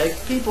heaven's sake,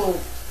 people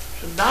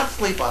should not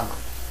sleep on them.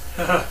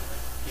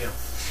 Yeah.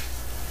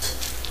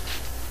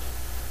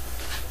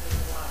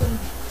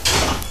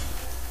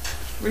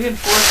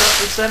 Reinforce up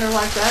the center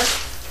like that?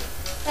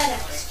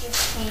 FedEx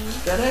just came.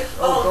 FedEx?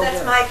 Oh, go that's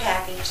there. my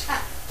package.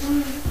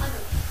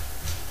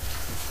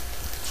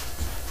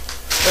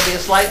 There'll be a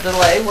slight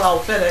delay while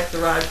FedEx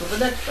arrives with the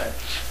next bed.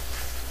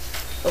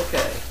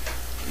 Okay.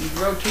 You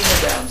wrote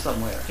Tina down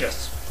somewhere.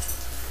 Yes.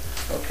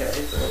 Okay,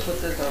 so we'll put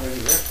this over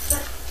here.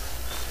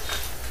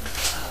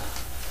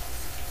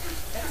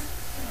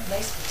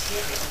 Nice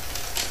material.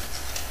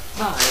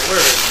 My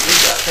word, we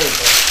got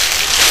paper.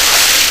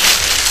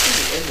 See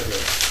the end of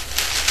it.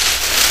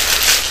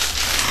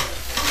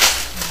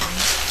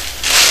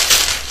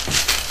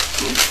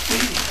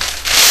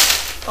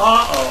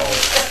 Uh-oh.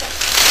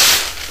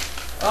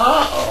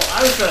 Uh-oh.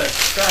 I was going to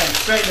try and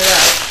straighten it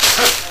out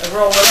and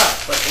roll it up,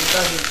 but it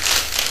doesn't.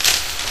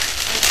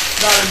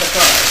 It's not in the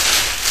car.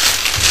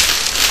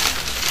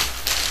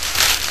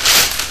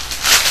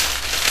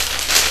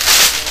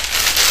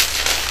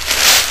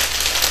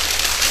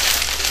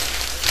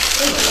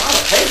 There's a lot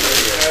of paper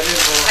here. That is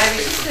a lot I of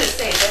was just paper. going to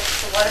say,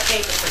 that's a lot of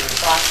paper for two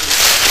boxes.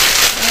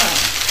 Yeah.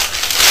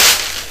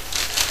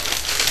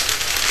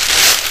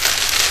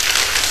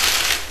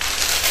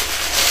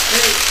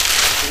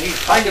 You need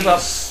I give up.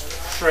 puppies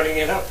shredding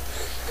it up.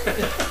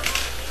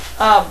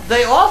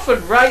 They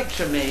often write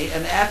to me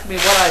and ask me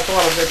what I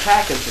thought of their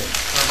packaging.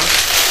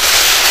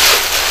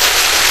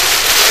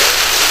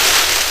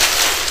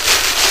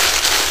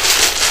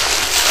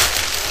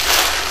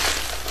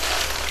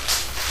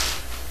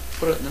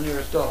 Put it in the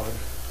nearest dog.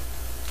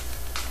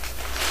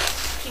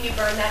 Can you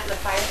burn that in the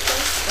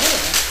fireplace?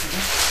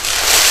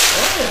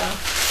 Oh yeah.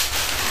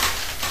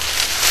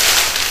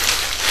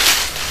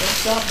 Don't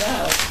stop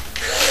now.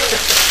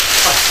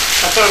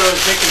 I thought it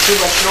was making too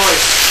much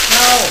noise.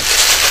 No.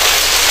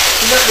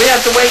 We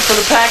have to wait for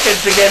the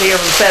package to get here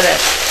from FedEx.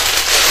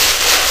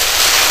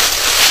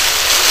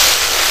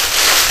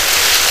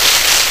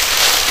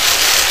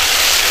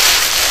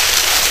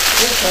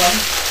 Here it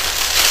comes.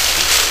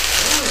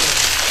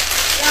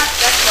 Yeah,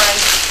 that's mine.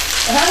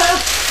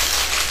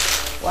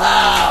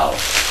 Wow.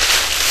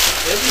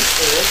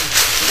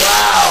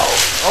 Wow.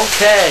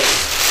 Okay.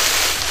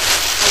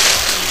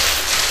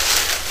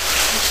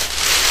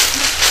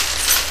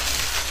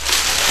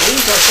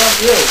 These are from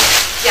you.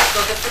 Yeah,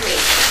 those are for me.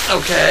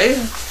 Okay.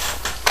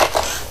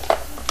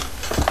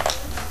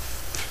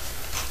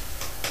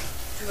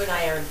 Drew and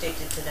I are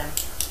addicted to them.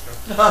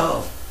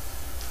 Oh,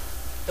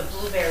 The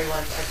blueberry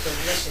ones are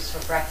delicious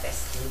for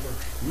breakfast.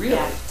 really?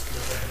 Yeah.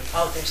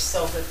 Oh, they're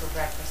so good for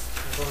breakfast.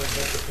 I'm going to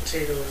get the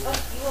potato. Oh,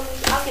 you want me?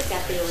 I'll get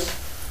that, Bailey.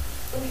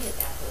 Let me get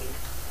that for you.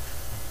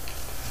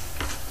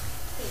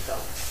 There you go.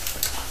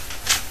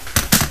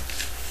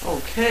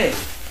 Okay.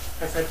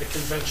 I've had the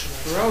conventional.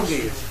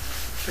 Pierogi.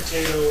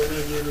 Potato and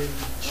onion and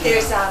cheese.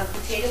 There's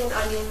potato and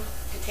onion,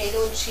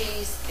 potato and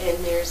cheese, and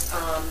there's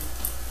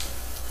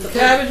The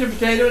cabbage and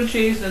potato and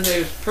cheese, and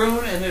there's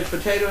prune, and there's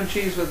potato and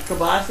cheese with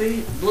kibasi,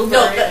 no,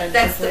 blueberry, and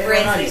that's the potato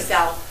and brands they onion.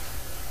 sell.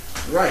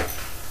 Right.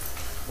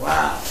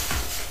 Wow.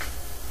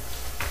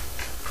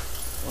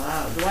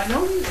 Wow. Do I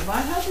know these? Have I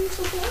had these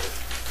before?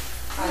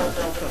 I don't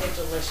know, but they're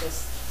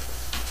delicious.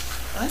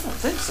 I don't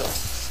think so.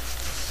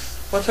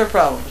 What's her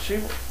problem? She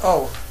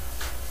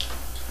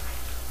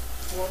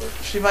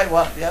might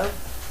want, yeah.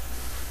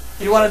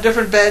 You want a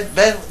different bed?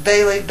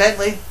 Bentley?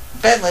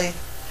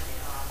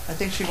 I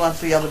think she wants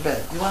the other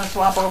bed. You want to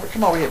swap over?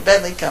 Come over here.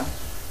 Bentley, come.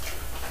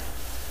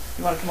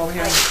 You want to come over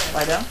here and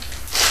lie down?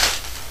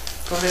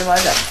 Go over there and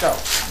lie down. Go.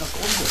 No, go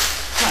over here.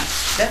 Come on.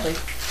 Bentley.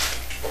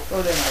 Go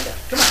over there and lie down.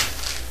 Come on.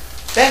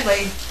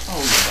 Bentley. Oh,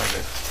 you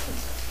bugger.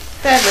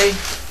 Bentley.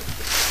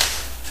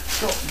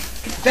 Go.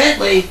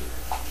 Bentley.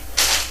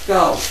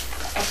 Go.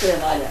 Up there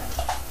and lie down.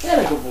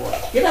 There, good boy.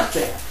 Get up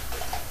there.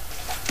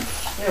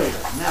 There we go.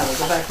 Now we'll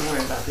go back and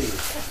worry about these.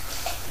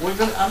 I'm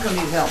gonna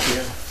need help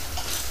here.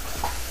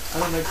 I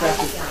don't know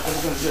exactly what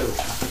I'm gonna do.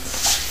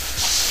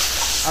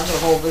 I'm gonna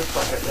hold this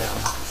bucket down.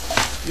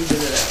 You get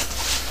it out.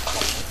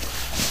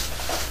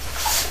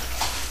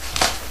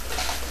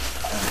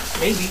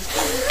 Maybe.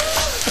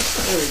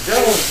 There we go.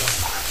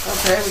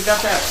 Okay, we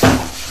got that one.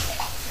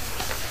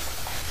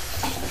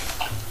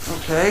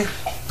 Okay.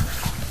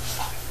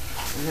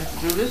 We have to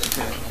do this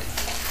apparently.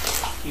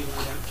 You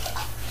want that?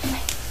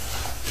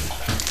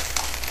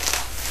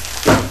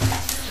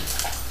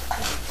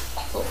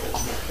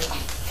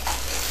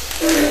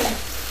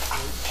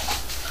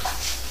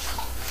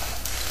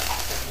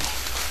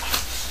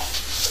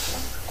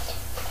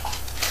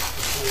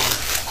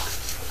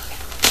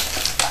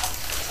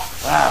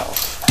 Wow.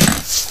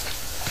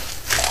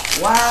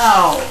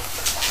 Wow.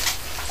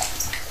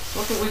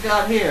 Look what we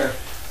got here.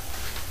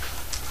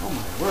 Oh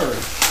my word.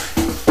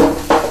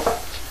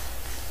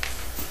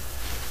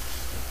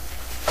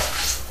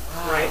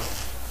 Wow. Right.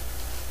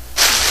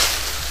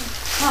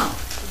 Huh.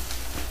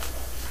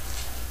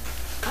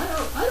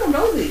 I don't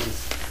know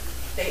these.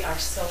 They are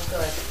so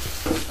good.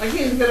 I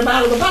can't even get them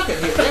out of the bucket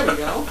here. There we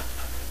go.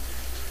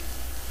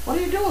 What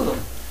do you do with them?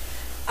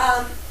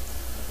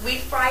 We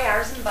fry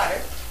ours in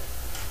butter,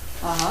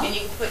 Uh-huh. and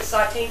you can put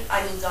sauteed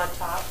onions on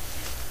top.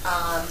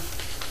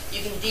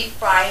 You can deep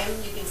fry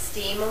them. You can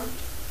steam them.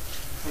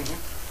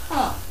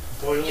 Huh.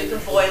 Boil You them.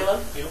 can boil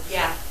them. Yep.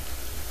 Yeah.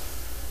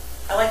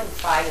 I like them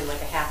fried in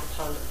like a half a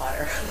pound of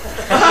butter.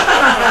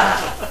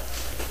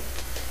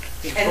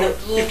 You And put-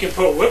 the blue- You can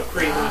put whipped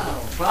cream in Wow. them.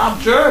 Well, I'm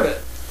sure of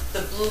it.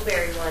 The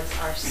blueberry ones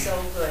are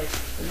so good.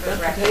 for Got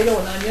breakfast. potato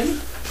and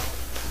onion.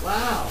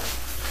 Wow.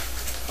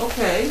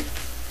 Okay.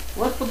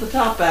 Let's put the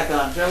top back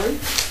on, shall we?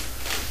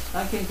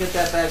 I can't get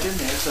that back in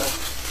there, so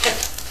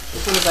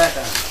we'll put it back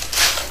on.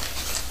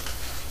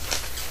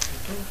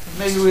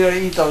 Maybe we ought to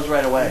eat those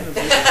right away. Those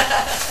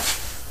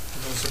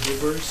are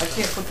blueberries. I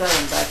can't put that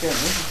one back in.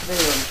 This is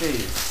potato and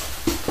cheese.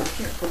 I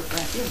can't put it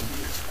back in.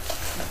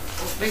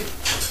 Oh, maybe.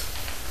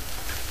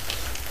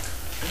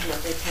 You know,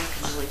 they pack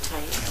them really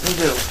tight. We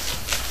do.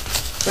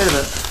 Wait a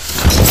minute.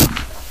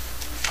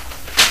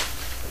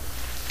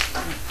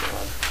 Oh,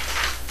 God.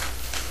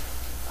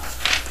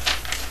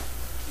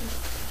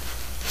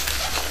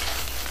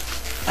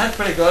 That's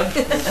pretty good.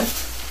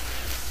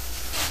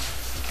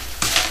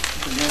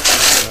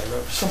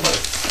 Somebody.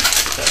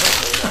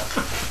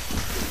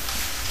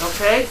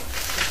 Okay.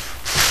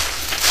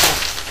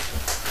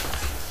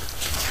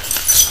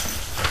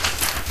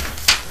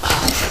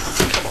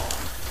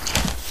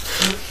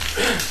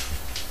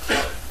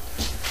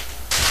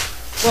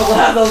 Well, we'll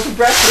have those for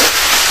breakfast,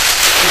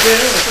 for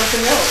dinner, or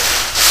something else.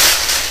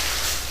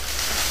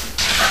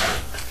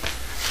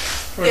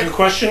 Any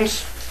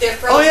questions? They're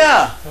frozen. Oh,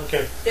 yeah.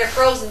 Okay. They're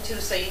frozen too,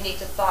 so you need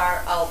to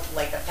thaw out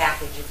like a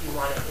package if you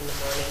want it in the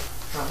morning.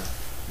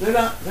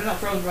 They're not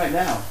frozen right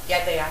now.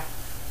 Yeah, they are.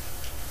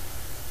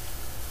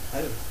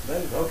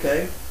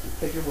 Okay,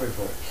 take your word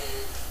for it.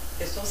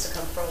 They're supposed to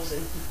come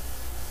frozen.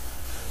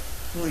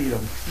 We'll eat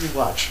them. You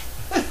watch.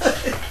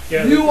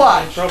 Yeah, You they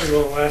watch. probably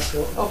won't last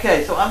long.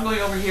 Okay, so I'm going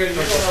over here and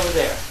you're going over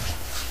there.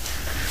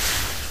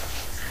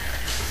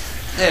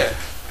 There.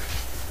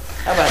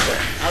 How about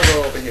that? I'll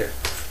go over here.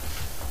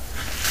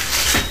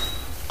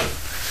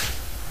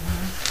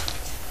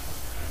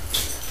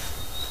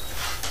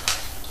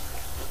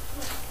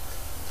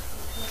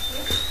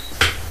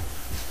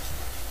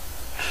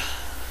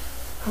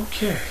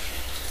 Okay.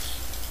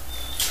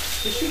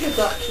 Did she get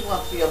up? She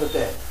wants the other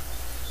day.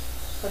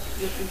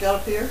 You got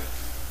up here?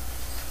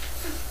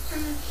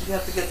 You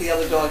have to get the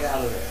other dog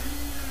out of there.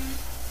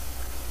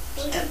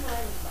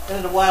 And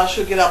in a while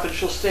she'll get up and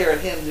she'll stare at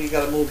him and you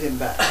gotta move him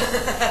back.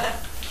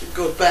 It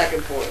goes back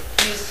and forth.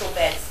 Musical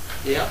beds.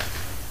 Yeah.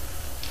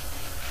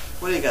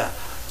 What do you got?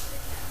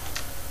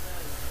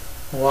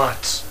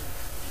 Lots.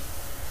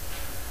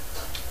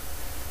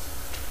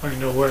 I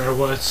know where I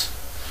was.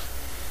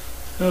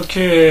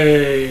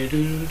 Okay.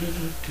 Too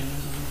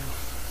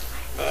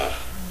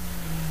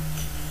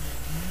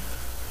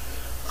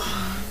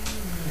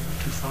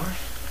far?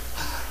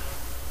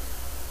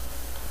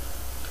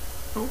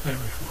 Oh, there we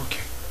go.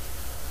 Okay.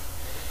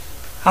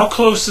 How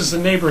close is the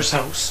neighbor's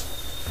house?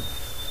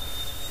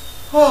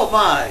 Oh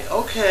my,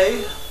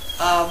 okay.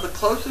 The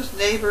closest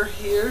neighbor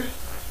here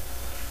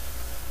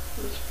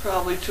is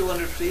probably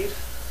 200 feet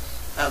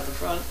out the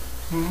front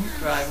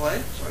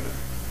driveway.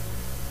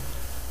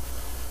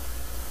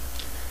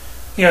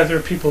 Yeah, there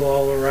are people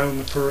all around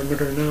the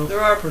perimeter now.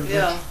 There are, pretty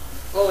yeah. much.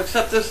 Well,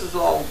 except this is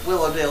all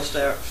Willowdale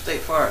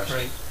State Forest.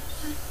 Right.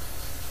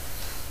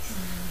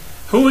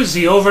 Who is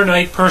the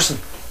overnight person?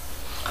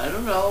 I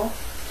don't know.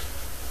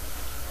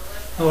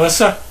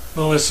 Melissa?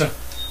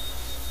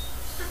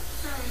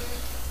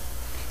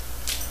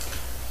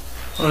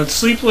 On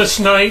sleepless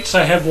nights,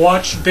 I have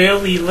watched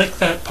Bailey lick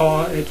that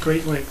paw at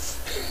great length.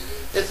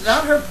 It's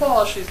not her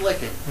paw she's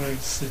licking. Right,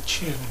 it's the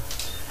chin.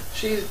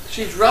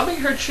 She's rubbing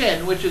her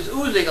chin, which is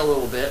oozing a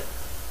little bit,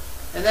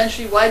 and then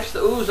she wipes the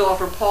ooze off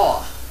her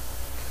paw.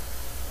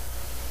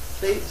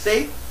 See?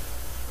 See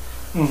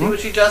Mm-hmm. what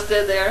she just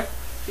did there?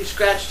 She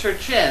scratched her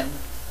chin,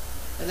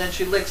 and then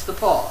she licks the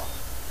paw.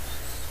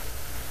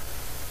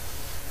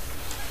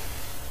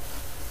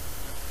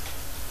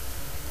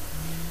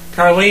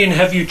 Carlene,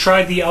 have you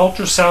tried the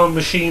ultrasound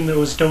machine that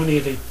was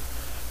donated?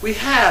 We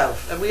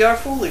have, and we are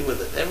fooling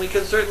with it, and we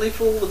can certainly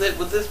fool with it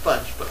with this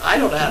bunch, but I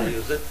don't know how to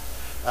use it.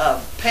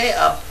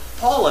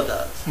 Paula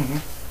does,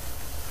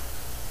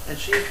 Mm-hmm. and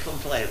she's been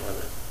playing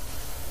with it.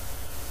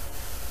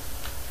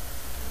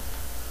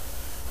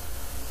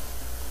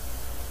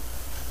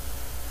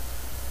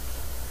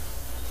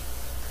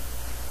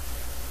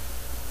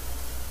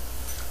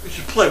 We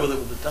should play with it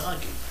with the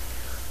donkey.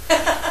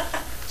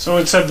 So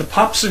it said the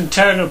pups and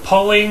Ted are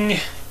pulling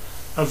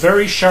a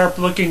very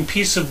sharp-looking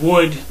piece of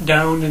wood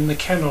down in the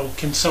kennel.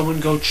 Can someone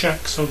go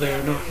check so they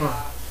are not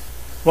harmed?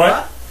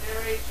 What? They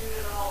already chewed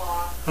it all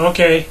off.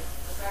 Okay.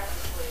 The back is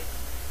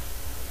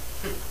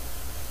asleep.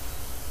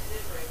 They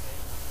did break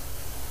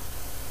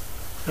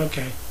it.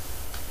 Okay.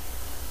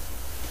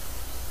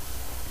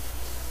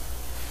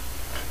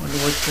 Wonder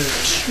what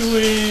they're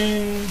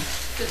chewing.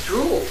 It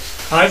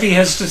drools. Ivy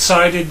has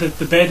decided that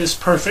the bed is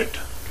perfect.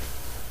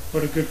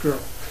 What a good girl.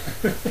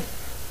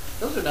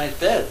 Those are nice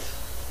beds.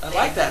 I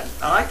like that.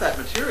 I like that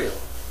material.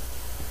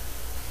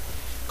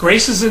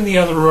 Grace is in the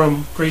other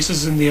room. Grace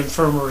is in the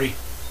infirmary.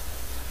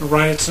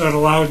 Riot's not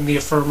allowed in the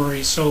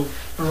infirmary, so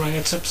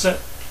Riot's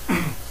upset.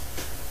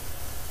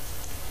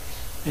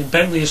 And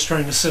Bentley is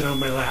trying to sit on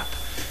my lap.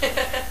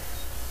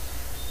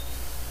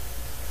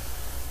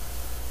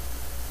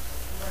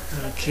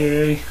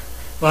 Okay.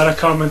 A lot of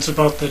comments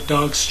about the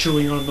dogs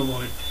chewing on the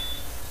wood.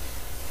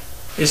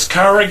 Is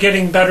Kara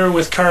getting better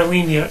with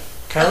Carlene yet?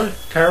 Kara?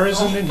 Kara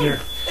isn't in here.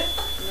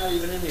 I'm not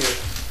even in here.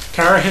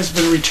 Kara has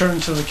been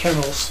returned to the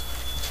kennels.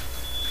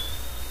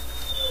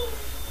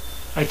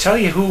 I tell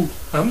you who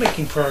I'm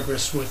making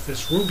progress with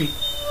is Ruby.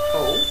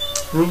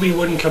 Oh, Ruby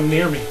wouldn't come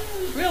near me.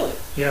 really?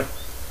 Yeah.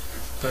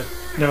 But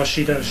now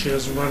she does. She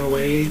doesn't run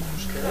away.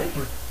 Okay.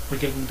 We're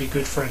getting to be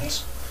good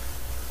friends.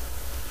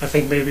 I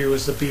think maybe it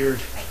was the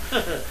beard.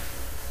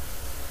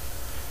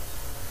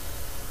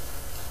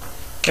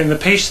 Can the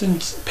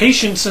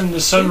patients in the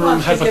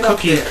sunroom have a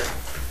cookie?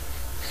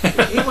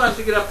 He wants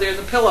to get up there and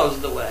the pillow's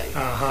in the way.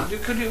 Uh-huh.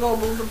 Could you go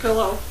move the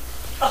pillow?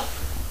 Oh.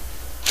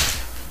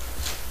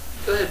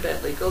 Go ahead,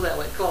 Bentley. Go that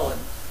way. Call him.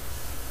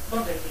 Come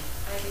on, baby.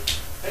 Ivy.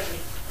 Ivy.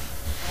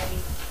 Ivy.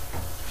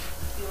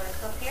 You want to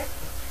come up here?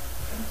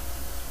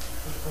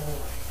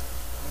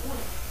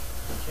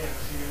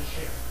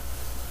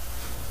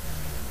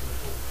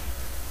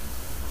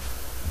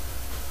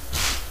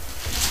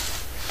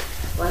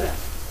 Lie down.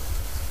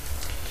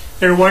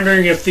 They're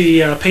wondering if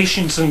the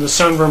patients in the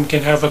sunroom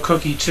can have a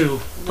cookie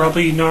too.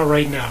 Probably not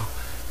right now.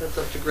 That's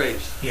up to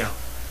Grace. Yeah.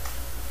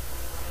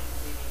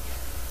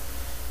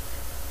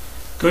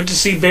 Good to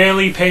see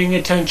Bailey paying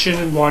attention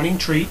and wanting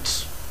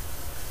treats.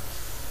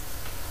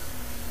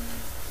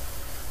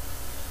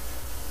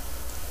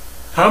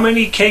 How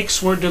many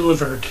cakes were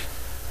delivered?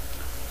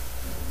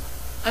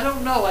 I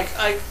don't know.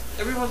 I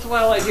every once in a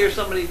while I hear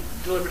somebody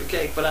deliver a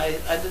cake, but I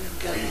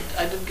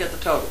didn't get the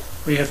total.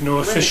 We have no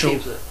Linda official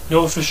keeps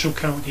it.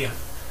 count yet.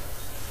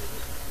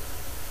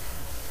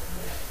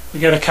 We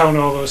got to count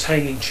all those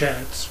hanging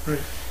chads, right?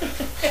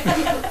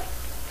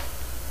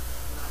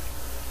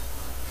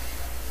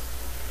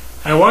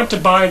 I want to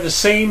buy the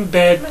same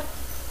bed.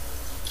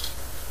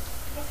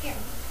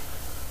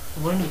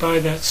 I want to buy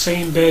that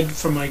same bed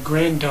for my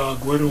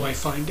granddog. Where do I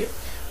find it?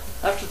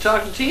 I have to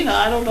talk to Tina.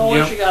 I don't know where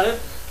Yep. she got it.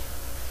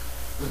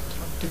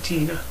 To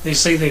Tina. They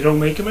say they don't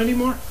make them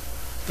anymore.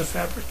 The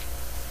fabric.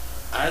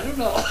 I don't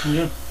know.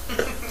 Yeah.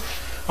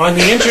 On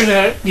the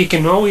internet, you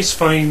can always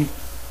find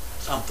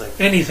Something.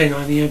 anything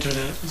on the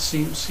internet. It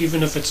seems,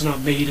 even if it's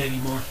not made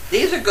anymore.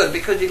 These are good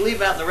because you leave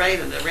them out in the rain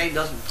and the rain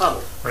doesn't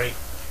puddle. Right.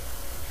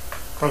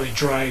 Probably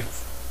dry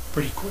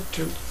pretty quick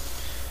too.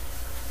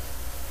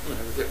 You'll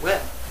never get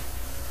wet.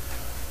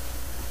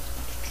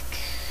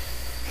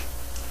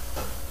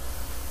 Come on.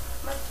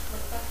 Want to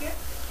come up here?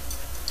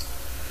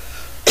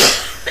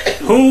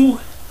 Who,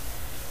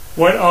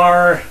 what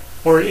are,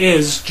 or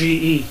is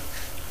GE?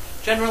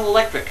 General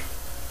Electric.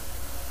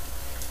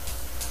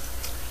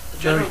 The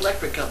General Right.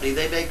 Electric company.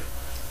 They make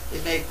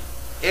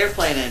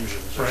airplane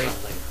engines or Right.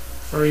 something.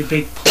 Very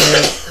big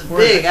plant. Where-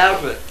 Big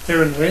outfit.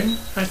 They're in Lynn,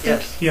 I think?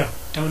 Yes. Yeah,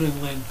 down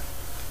in Lynn.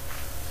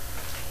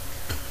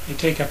 They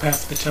take up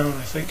half the town,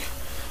 I think.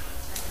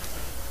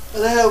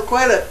 Well, they have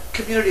quite a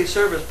community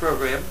service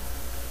program.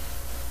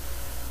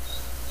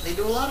 They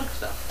do a lot of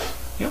stuff.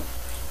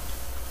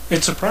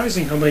 It's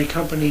surprising how many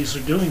companies are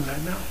doing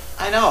that now.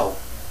 I know.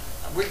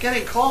 We're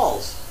getting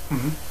calls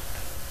Mm-hmm.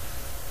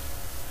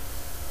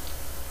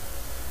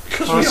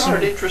 because we Awesome. are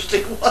an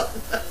interesting one.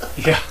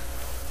 Yeah.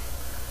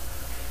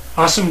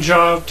 Awesome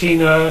job,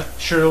 Tina,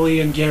 Shirley,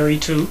 and Gary,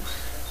 too.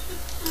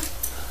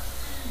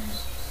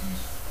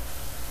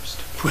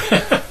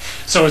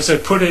 So it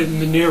said, put it in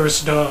the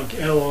nearest dog,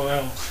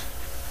 LOL.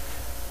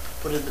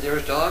 Put in the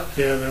nearest dog.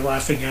 Yeah, they're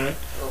laughing at it.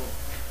 Oh.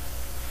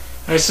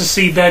 Nice to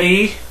see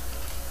Betty.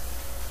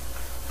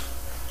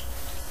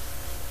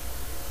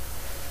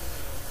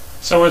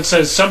 So it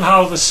says,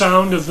 somehow the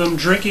sound of them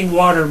drinking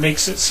water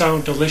makes it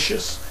sound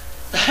delicious.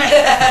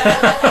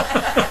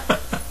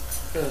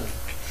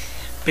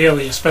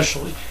 Bailey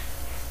especially.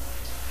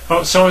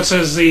 Oh, so it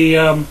says the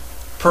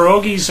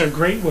pierogies are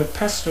great with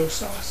pesto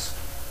sauce.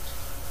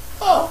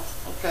 Oh,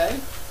 okay.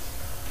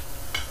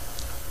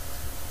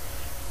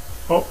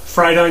 Oh,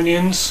 fried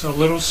onions, a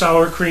little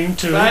sour cream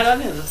too. Fried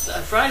onions.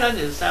 Fried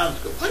onions sounds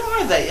good. What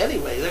are they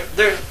anyway?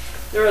 They're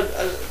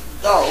a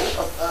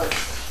dough, a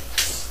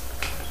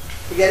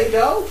spaghetti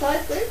dough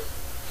type thing.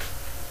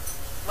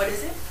 What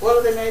is it? What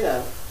are they made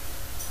of?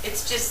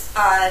 It's just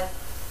A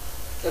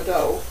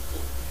dough,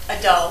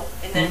 a dough,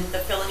 and then the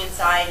filling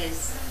inside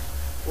is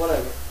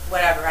whatever.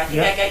 whatever. I think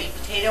Yeah. I got you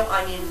potato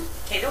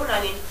and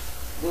onion,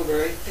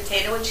 Blueberry.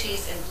 potato and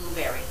cheese, and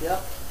blueberry.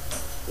 Yep.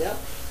 Yep.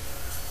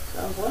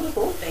 Sounds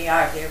wonderful.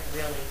 They're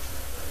really.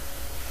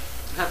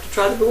 Have to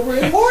try the blueberry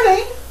in the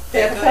morning.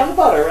 They're Half a good. pound of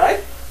butter,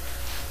 right?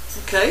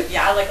 Okay.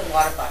 Yeah, I like a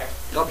lot of butter.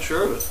 I'm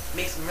sure of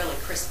Makes them really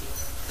crispy.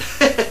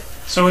 it.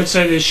 So it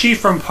said, is she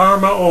from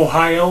Parma,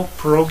 Ohio,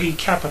 pierogi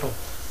capital?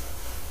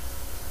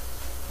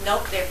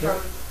 Nope, they're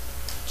from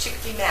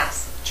Chicopee,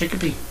 Mass.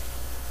 Chicopee.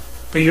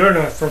 But you're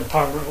not from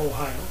Parma,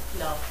 Ohio.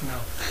 No. No.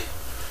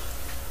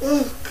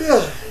 Oh,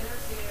 good.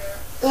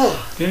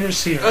 Oh.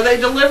 Dinner's here. Are they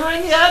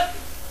delivering yet?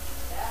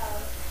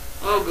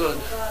 Oh, good.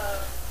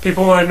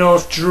 People want to know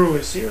if Drew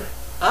is here.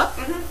 Huh?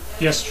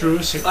 Yes, Drew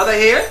is here. Are they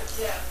here?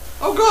 Yeah.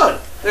 Oh, good.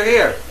 They're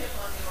here.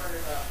 Tip on the order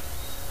though.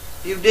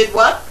 You did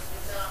what?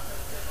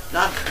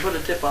 Not put a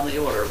tip on the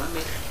order. Not put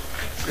a tip on the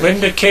order. Let me.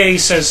 Linda K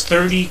says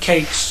 30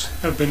 cakes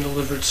have been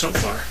delivered so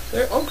far.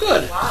 Oh,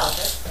 good. Wow,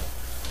 that's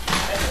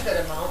a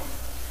good amount.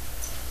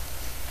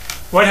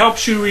 What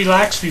helps you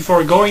relax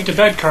before going to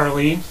bed,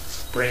 Carlene?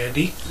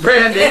 Brandy.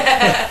 Brandy.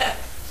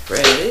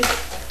 Brandy.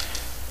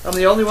 I'm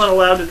the only one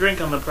allowed to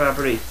drink on the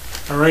property.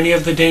 Are any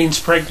of the Danes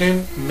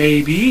pregnant?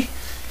 Maybe.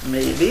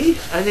 Maybe.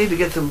 I need to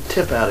get some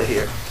tip out of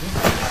here.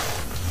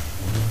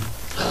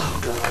 Oh,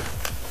 God.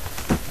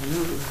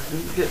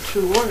 Didn't get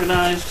too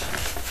organized.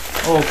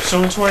 Oh,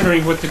 someone's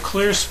wondering what the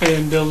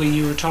Clearspan building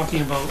you were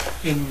talking about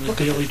in the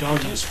Daily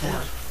Dog is for.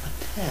 A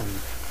 10.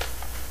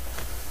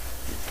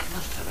 I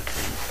must have a 10.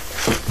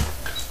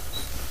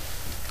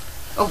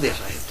 Oh,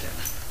 yes, I have 10.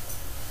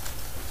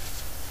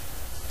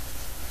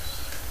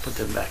 Put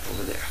them back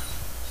over there.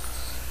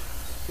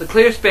 The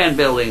Clearspan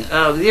building.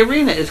 The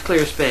arena is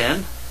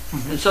Clearspan,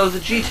 and so is the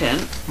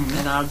G10.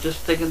 And I'm just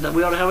thinking that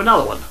we ought to have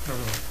another one.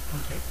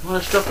 Okay.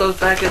 Want to stuff those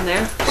back in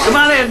there? Come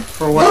on in.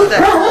 For what?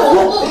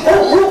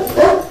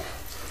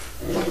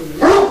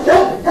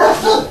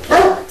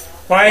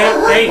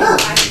 Quiet. Hey.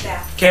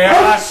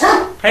 Chaos.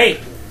 Hey.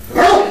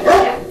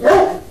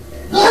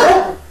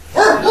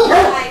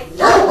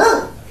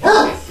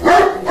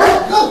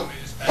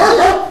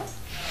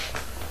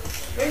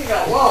 There you go.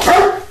 Whoa.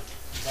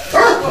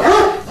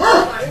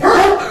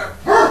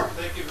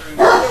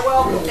 You're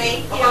welcome.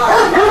 Thank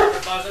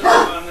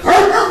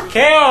you.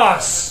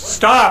 Chaos.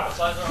 Stop.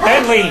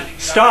 Bentley.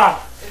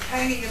 Stop. It's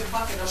hanging in a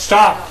bucket.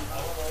 Stop. It's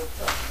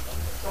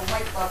a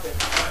white bucket.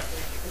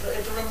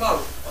 It's a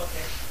remote.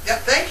 Okay. Yep,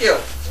 thank you.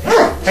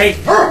 Hey.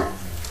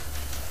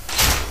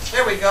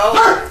 There we go.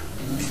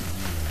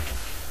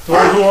 The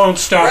one who won't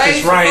stop Right,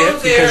 is Riot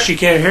suppose here. because she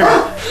can't hear me.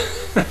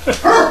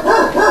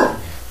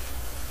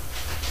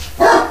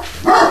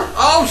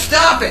 Oh,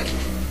 stop it.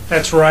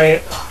 That's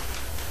Riot.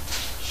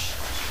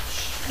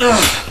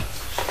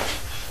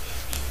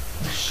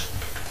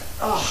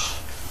 Oh.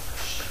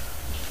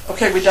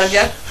 Okay, we done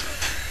yet?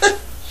 Let's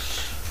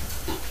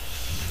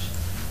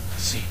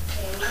see.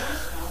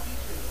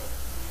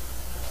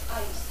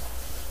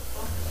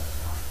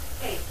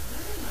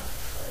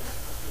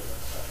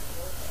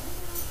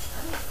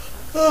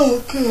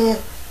 Oh,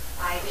 God.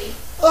 Ivy,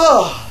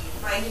 Oh.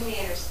 mind your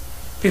manners.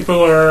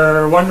 People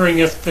are wondering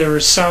if there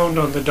is sound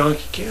on the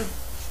donkey cam.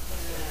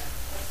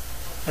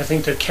 I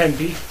think there can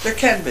be. There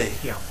can be.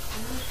 Yeah.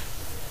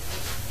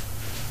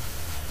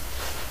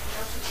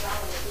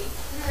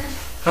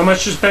 How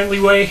much does Bentley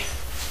weigh?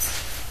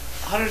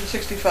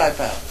 165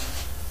 pounds.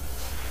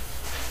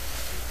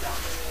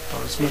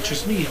 About as much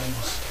as me,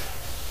 almost.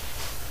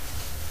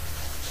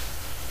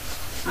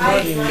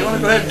 You want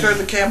to go ahead and turn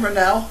the camera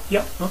now?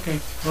 Yep. Okay.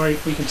 All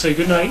right. We can say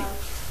good night.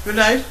 Good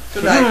night.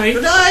 Good night.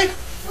 Good night.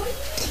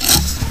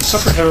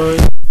 Supper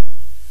time.